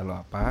tahu kesalahan lo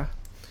apa,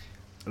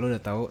 lo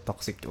udah tahu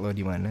toxic lo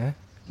di mana,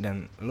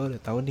 dan lo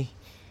udah tahu nih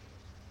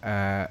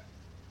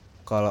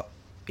kalau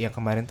yang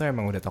kemarin tuh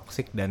emang udah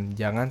toxic, dan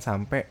jangan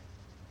sampai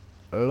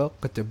lo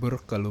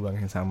kecebur ke lubang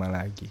yang sama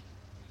lagi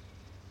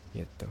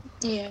gitu.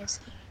 Iya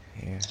sih.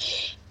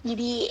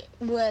 Jadi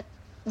buat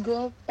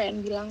gue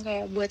pengen bilang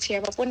kayak buat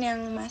siapapun yang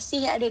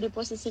masih ada di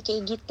posisi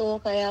kayak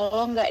gitu, kayak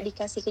lo nggak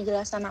dikasih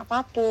kejelasan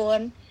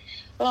apapun,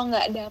 lo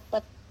nggak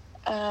dapet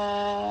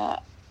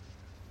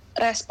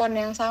respon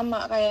yang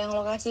sama kayak yang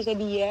lo kasih ke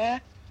dia,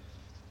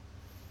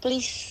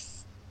 please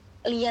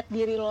lihat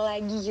diri lo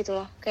lagi gitu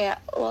loh.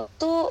 Kayak lo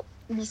tuh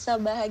bisa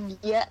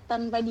bahagia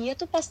tanpa dia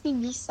tuh pasti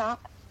bisa.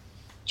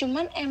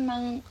 Cuman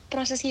emang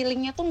proses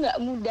healingnya tuh nggak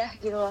mudah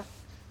gitu loh.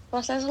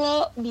 Proses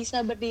lo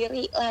bisa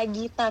berdiri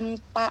lagi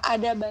tanpa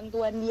ada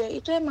bantuan dia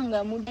itu emang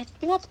nggak mudah,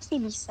 tapi lo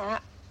pasti bisa.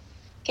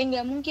 Kayak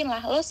nggak mungkin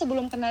lah lo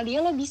sebelum kenal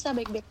dia lo bisa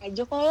baik-baik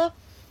aja, kalau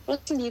lo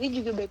sendiri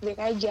juga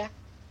baik-baik aja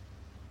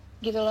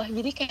gitu loh.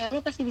 Jadi kayak lo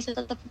pasti bisa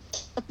tetap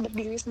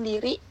berdiri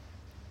sendiri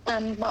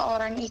tanpa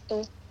orang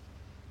itu.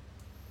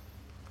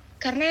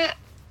 Karena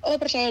lo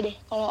percaya deh,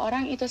 kalau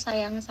orang itu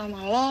sayang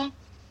sama lo,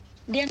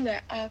 dia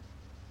nggak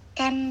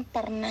akan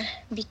pernah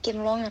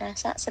bikin lo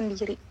ngerasa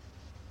sendiri,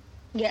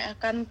 nggak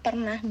akan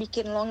pernah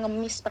bikin lo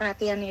ngemis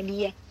perhatiannya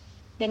dia,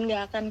 dan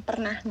nggak akan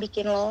pernah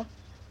bikin lo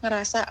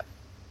ngerasa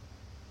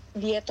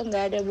dia tuh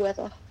nggak ada buat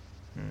lo.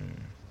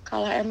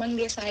 Kalau emang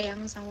dia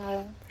sayang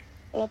sama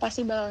lo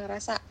pasti bakal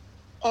ngerasa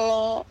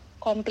lo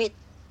komplit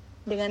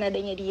dengan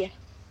adanya dia.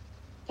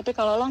 Tapi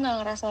kalau lo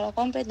nggak ngerasa lo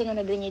komplit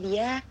dengan adanya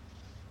dia,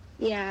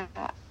 ya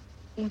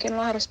mungkin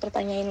lo harus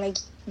pertanyain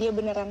lagi, dia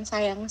beneran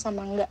sayang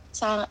sama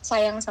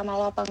sayang sama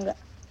lo apa enggak,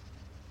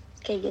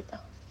 kayak gitu.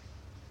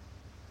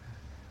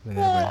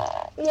 Bener.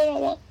 Gue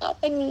ngomong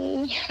apa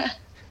nih?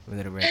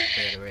 Bener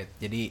banget.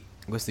 Jadi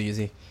gue setuju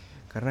sih,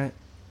 karena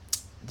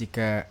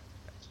jika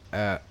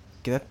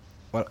kita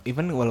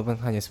even walaupun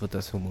hanya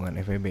seputar hubungan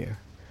FWB ya,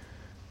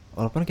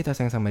 walaupun kita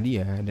sayang sama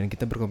dia dan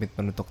kita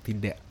berkomitmen untuk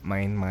tidak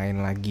main-main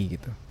lagi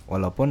gitu,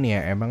 walaupun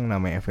ya emang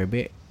namanya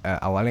FWB,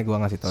 awalnya gue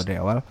ngasih tau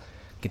dari awal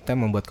kita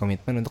membuat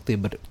komitmen untuk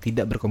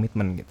tidak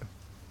berkomitmen gitu.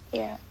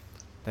 Iya.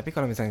 Tapi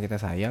kalau misalnya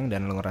kita sayang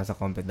dan lo ngerasa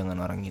komplit dengan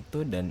orang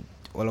itu, dan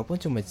walaupun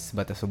cuma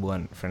sebatas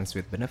hubungan friends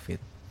with benefit,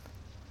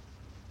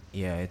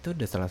 ya itu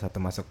udah salah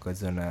satu masuk ke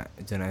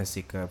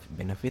zonasi ke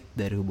benefit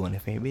dari hubungan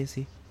FWB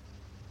sih.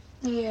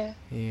 Iya.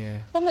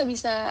 Iya. Lo nggak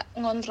bisa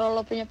ngontrol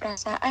lo punya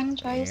perasaan,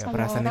 coy, Iya,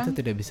 sama perasaan orang. itu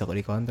tidak bisa kok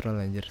dikontrol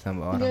anjir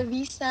sama orang. Nggak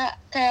bisa.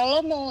 Kayak lo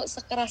mau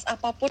sekeras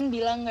apapun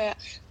bilang kayak,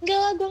 enggak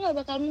lah, gue nggak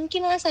bakal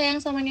mungkin lah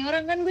sayang sama nih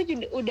orang, kan gue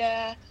juga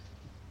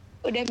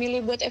udah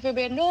milih buat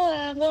FWB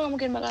doang, gue gak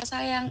mungkin bakal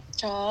sayang.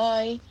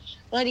 Coy,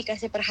 lo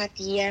dikasih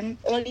perhatian,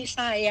 lo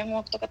disayang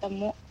waktu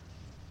ketemu,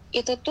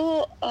 itu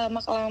tuh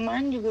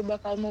lama-kelamaan juga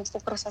bakal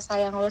mupuk rasa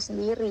sayang lo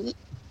sendiri.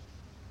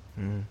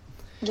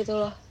 Gitu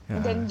loh.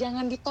 Dan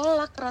jangan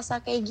ditolak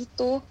rasa kayak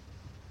gitu.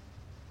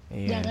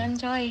 Jangan,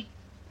 coy.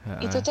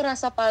 Itu tuh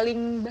rasa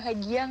paling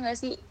bahagia gak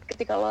sih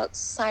ketika lo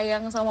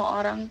sayang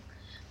sama orang,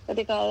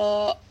 ketika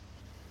lo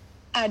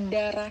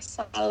ada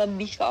rasa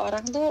lebih ke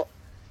orang tuh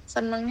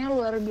senangnya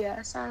luar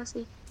biasa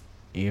sih.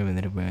 Iya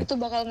bener banget.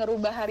 Itu bakal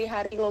ngerubah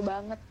hari-hari lo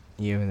banget.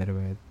 Iya bener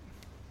banget.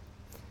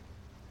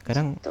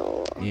 Kadang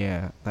gitu.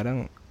 Iya,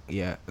 kadang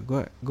ya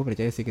gue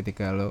percaya sih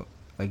ketika lo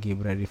lagi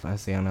berada di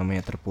fase yang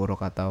namanya terpuruk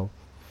atau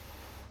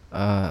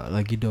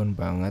lagi down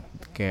banget,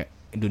 kayak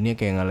dunia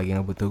kayak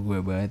nggak butuh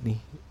gue banget nih,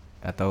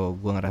 atau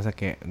gue ngerasa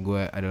kayak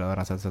gue adalah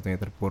orang satu-satunya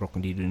terpuruk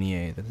di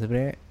dunia, itu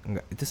sebenarnya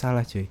nggak, itu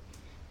salah cuy.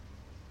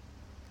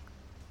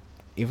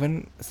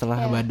 Even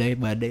setelah badai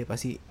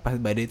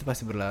badai itu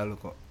pasti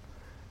berlalu kok.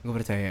 Gue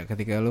percaya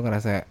ketika lo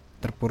ngerasa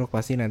terpuruk,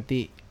 pasti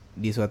nanti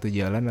di suatu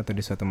jalan atau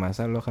di suatu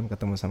masa lo akan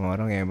ketemu sama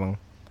orang yang emang,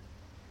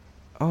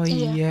 oh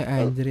iya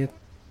anjrit,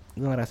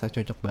 gue ngerasa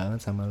cocok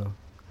banget sama lo,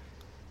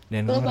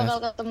 dan lo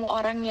bakal ketemu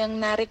orang yang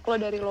narik lo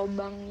dari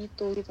lubang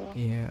itu gitu loh.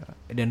 Iya,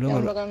 dan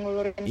lo bakal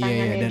ngulurin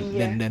tangannya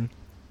dia.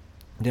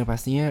 Dan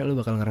pastinya lo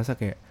bakal ngerasa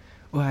kayak,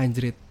 wah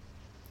anjrit,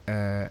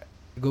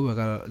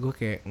 gue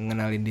kayak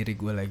ngenalin diri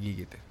gue lagi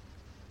gitu.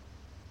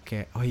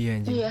 Kayak, oh iya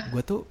anjir,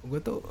 gue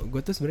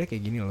tuh sebenarnya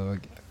kayak gini loh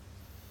gitu.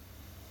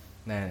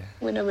 Nah,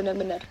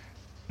 bener.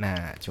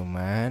 Nah,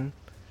 cuman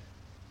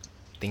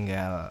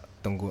tinggal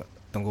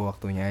tunggu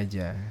waktunya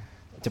aja.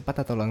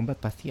 Cepat atau lambat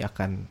pasti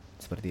akan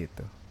seperti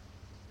itu.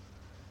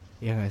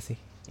 Iya gak sih?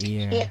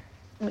 Iya,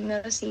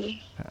 bener sih.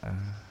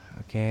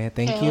 Oke,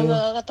 thank you. Kayak lo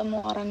bakal ketemu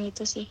orang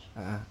itu sih.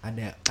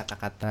 Ada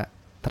kata-kata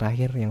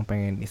terakhir yang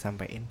pengen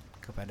disampaikan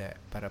kepada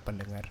para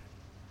pendengar?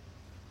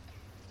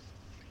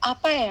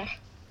 Apa ya?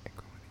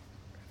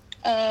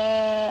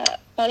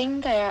 Paling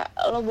kayak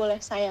lo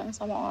boleh sayang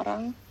sama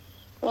orang,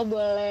 lo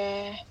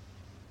boleh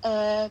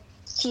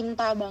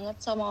cinta banget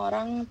sama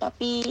orang,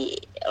 tapi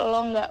lo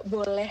nggak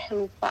boleh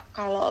lupa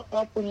kalau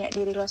lo punya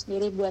diri lo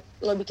sendiri buat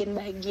lo bikin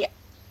bahagia.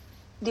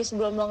 Jadi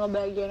sebelum lo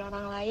ngebahagiain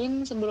orang lain,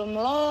 sebelum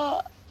lo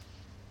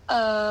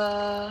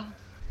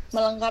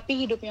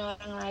melengkapi hidupnya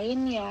orang lain,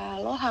 ya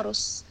lo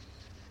harus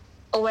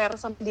aware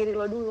sama diri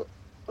lo dulu.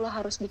 Lo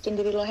harus bikin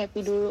diri lo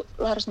happy dulu,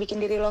 lo harus bikin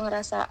diri lo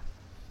ngerasa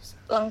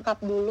lengkap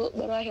dulu,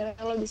 baru akhirnya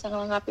lo bisa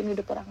ngelengkapin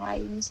hidup orang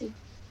lain sih.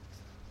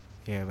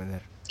 Iya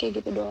benar.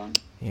 Kayak gitu doang.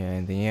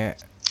 Ya intinya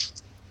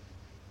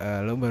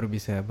lo baru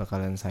bisa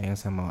bakalan sayang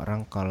sama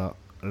orang kalau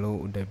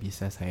lo udah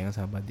bisa sayang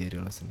sama diri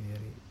lo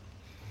sendiri.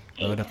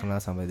 Lo udah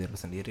kenal sama diri lo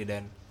sendiri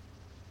dan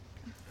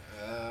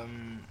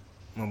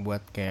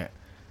membuat kayak,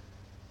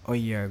 oh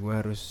iya gue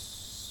harus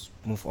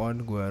move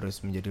on, gue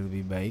harus menjadi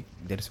lebih baik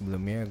dari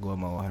sebelumnya, gue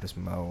harus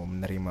mau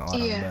menerima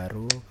orang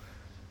baru,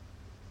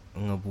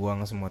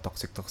 ngebuang semua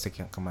toxic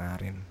yang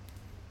kemarin.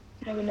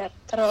 Benar-benar.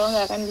 Terus lo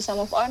nggak akan bisa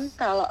move on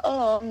kalau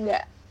lo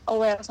nggak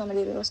aware sama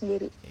diri lo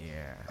sendiri.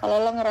 Iya. Kalau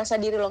lo ngerasa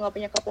diri lo nggak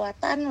punya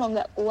kekuatan, lo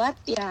nggak kuat,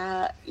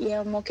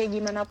 ya mau kayak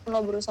gimana pun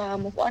lo berusaha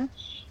move on,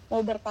 mau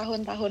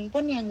bertahun-tahun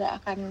pun ya nggak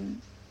akan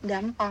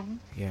gampang.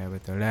 Ya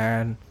betul.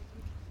 Dan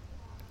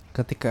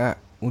ketika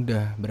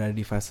udah berada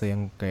di fase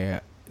yang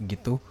kayak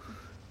gitu,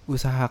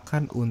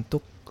 usahakan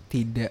untuk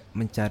tidak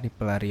mencari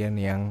pelarian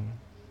yang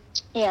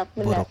Iya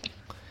benar. buruk.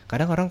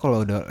 Kadang orang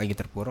kalau udah lagi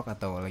terpuruk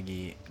atau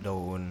lagi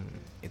down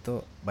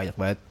itu banyak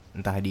banget,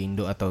 entah di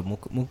Indo atau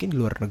mungkin di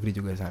luar negeri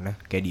juga sana,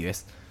 kayak di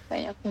US.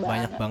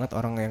 Banyak banget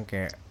orang yang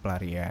kayak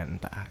pelarian,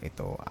 entah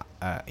itu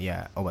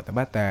ya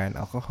obat-obatan,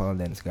 alkohol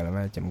dan segala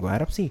macam. Gue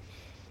harap sih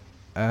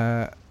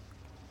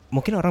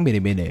mungkin orang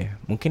beda-beda ya.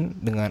 Mungkin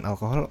dengan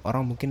alkohol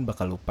orang mungkin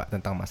bakal lupa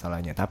tentang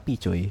masalahnya.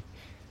 Tapi cuy,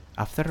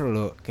 after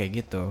lo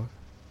kayak gitu,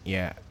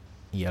 ya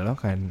lo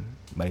kan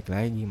balik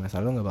lagi,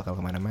 masalah lo nggak bakal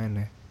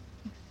kemana-mana.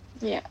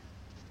 Iya.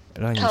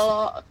 Lo hanya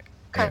Kalau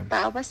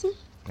kata apa sih?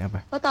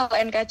 apa? Lo tau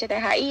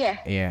NKCTHI ya?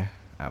 Iya,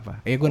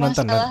 apa? Gue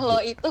nonton. Masalah lo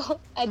itu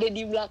ada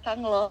di belakang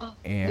lo.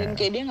 Iya. Dan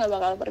kayak dia gak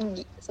bakal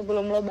pergi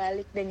sebelum lo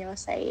balik dan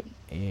nyelesain.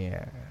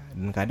 Iya.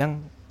 Dan kadang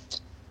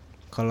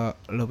kalau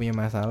lo punya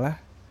masalah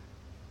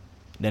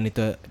dan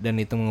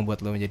itu membuat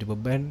lo menjadi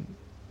beban,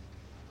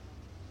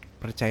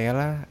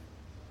 percayalah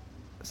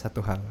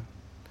satu hal,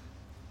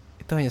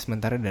 itu hanya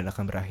sementara dan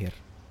akan berakhir.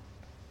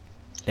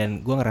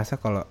 Dan gue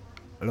ngerasa kalau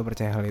lo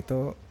percaya hal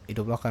itu,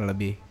 hidup lo akan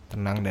lebih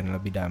tenang dan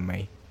lebih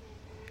damai.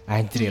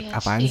 Anjir, Iya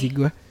apaan sih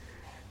gue?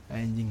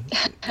 Anjing.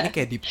 Ini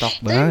kayak deep talk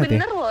banget tapi ya.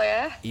 bener lo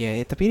ya. Iya,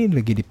 tapi ini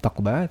lagi deep talk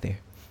banget ya.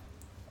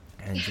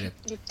 Anjir.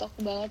 Deep talk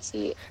banget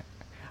sih.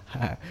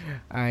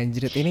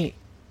 Anjir,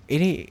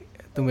 ini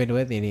tumben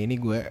banget ini. Ini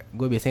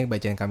gue biasanya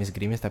bacain Kamis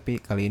Gerimis, tapi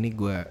kali ini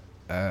gue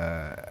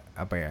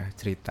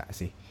cerita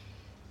sih.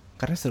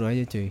 Karena seru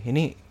aja cuy.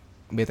 Ini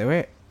BTW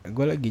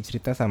gue lagi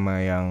cerita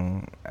sama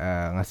yang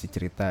ngasih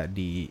cerita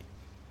di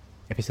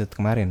episode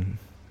kemarin.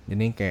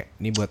 Jadi kayak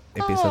ini buat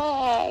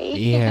episode.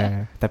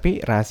 Iya,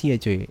 tapi rahasia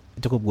cuy.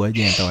 Cukup gue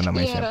aja yang tahu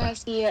namanya siapa.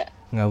 Rahasia.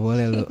 Nggak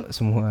boleh lu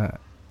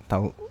semua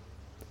tahu.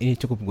 Ini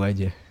cukup gue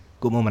aja.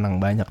 Gue mau menang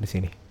banyak di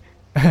sini.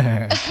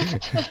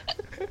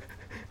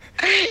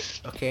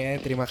 Oke,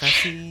 terima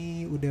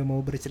kasih udah mau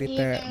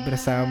bercerita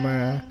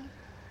bersama.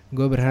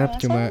 Gue berharap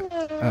cuma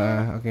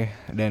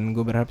dan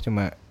gue berharap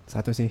cuma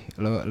satu sih,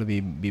 lo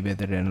lebih be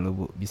better dan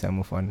lo bisa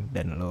move on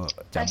dan lo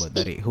cabut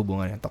dari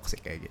hubungan yang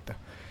toksik kayak gitu.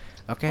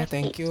 Oke,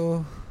 thank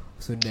you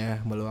sudah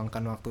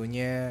meluangkan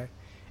waktunya.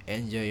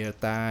 Enjoy your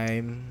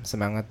time.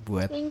 Semangat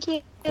buat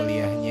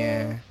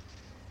kuliahnya.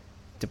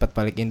 Cepat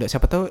balik Indo.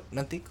 Siapa tahu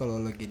nanti kalau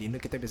lagi di Indo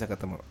kita bisa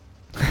ketemu.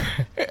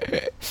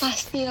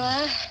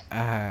 Pastilah.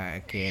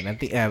 Oke.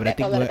 Nanti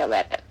berarti gue.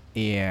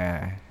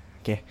 Iya.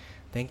 Oke.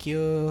 Thank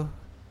you.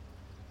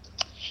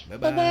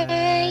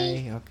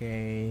 Bye-bye. Oke.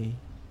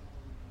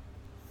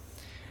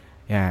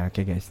 Ya,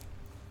 oke guys.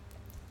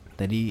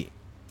 Tadi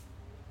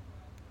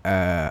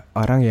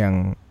orang yang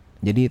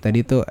jadi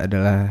tadi tuh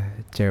adalah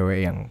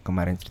cewek yang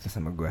kemarin cerita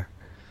sama gue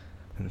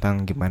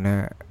tentang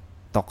gimana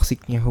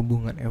toksiknya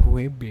hubungan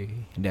FWB,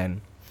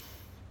 dan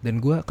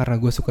gue karena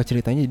gue suka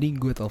ceritanya jadi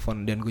gue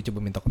telepon dan gue coba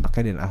minta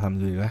kontaknya dan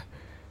alhamdulillah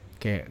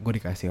kayak gue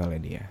dikasih oleh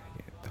dia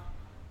gitu.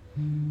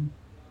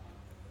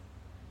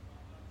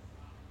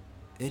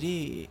 Jadi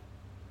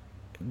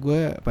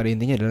gue pada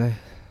intinya adalah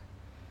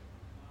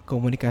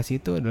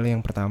komunikasi itu adalah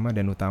yang pertama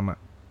dan utama.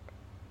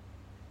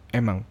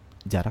 Emang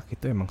jarak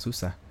itu emang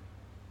susah,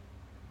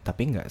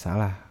 tapi nggak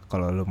salah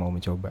kalau lo mau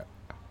mencoba.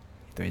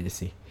 Itu aja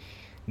sih.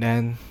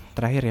 Dan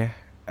terakhir ya,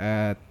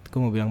 gue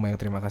mau bilang banyak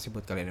terima kasih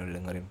buat kalian yang udah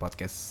dengerin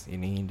podcast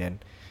ini.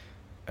 Dan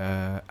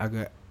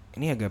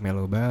ini agak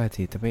mellow banget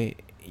sih, tapi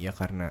ya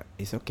karena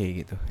it's okay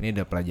gitu. Ini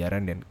ada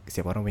pelajaran dan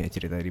setiap orang punya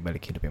cerita di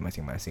balik hidupnya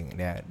masing-masing.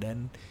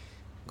 Dan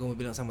gue mau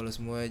bilang sama lo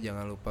semua,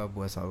 jangan lupa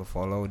buat selalu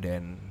follow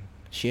dan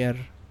share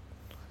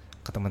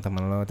ke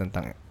teman-teman lo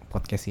tentang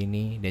podcast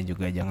ini, dan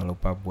juga jangan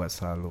lupa buat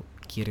selalu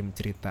kirim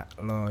cerita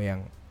lo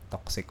yang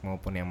toxic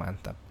maupun yang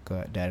mantap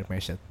ke direct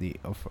message di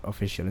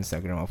official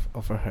Instagram of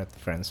Overheard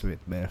Friends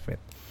with Benefit.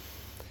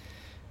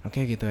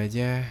 Oke, gitu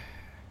aja.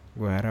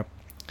 Gue harap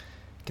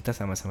kita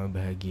sama-sama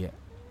bahagia,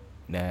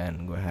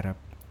 dan gue harap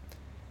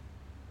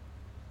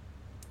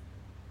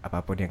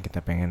apapun yang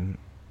kita pengen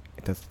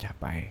itu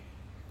tercapai.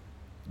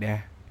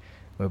 Dah,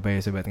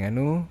 bye-bye Sobat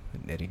Nganu.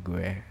 Dari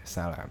gue,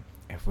 salam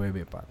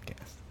FWB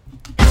Podcast.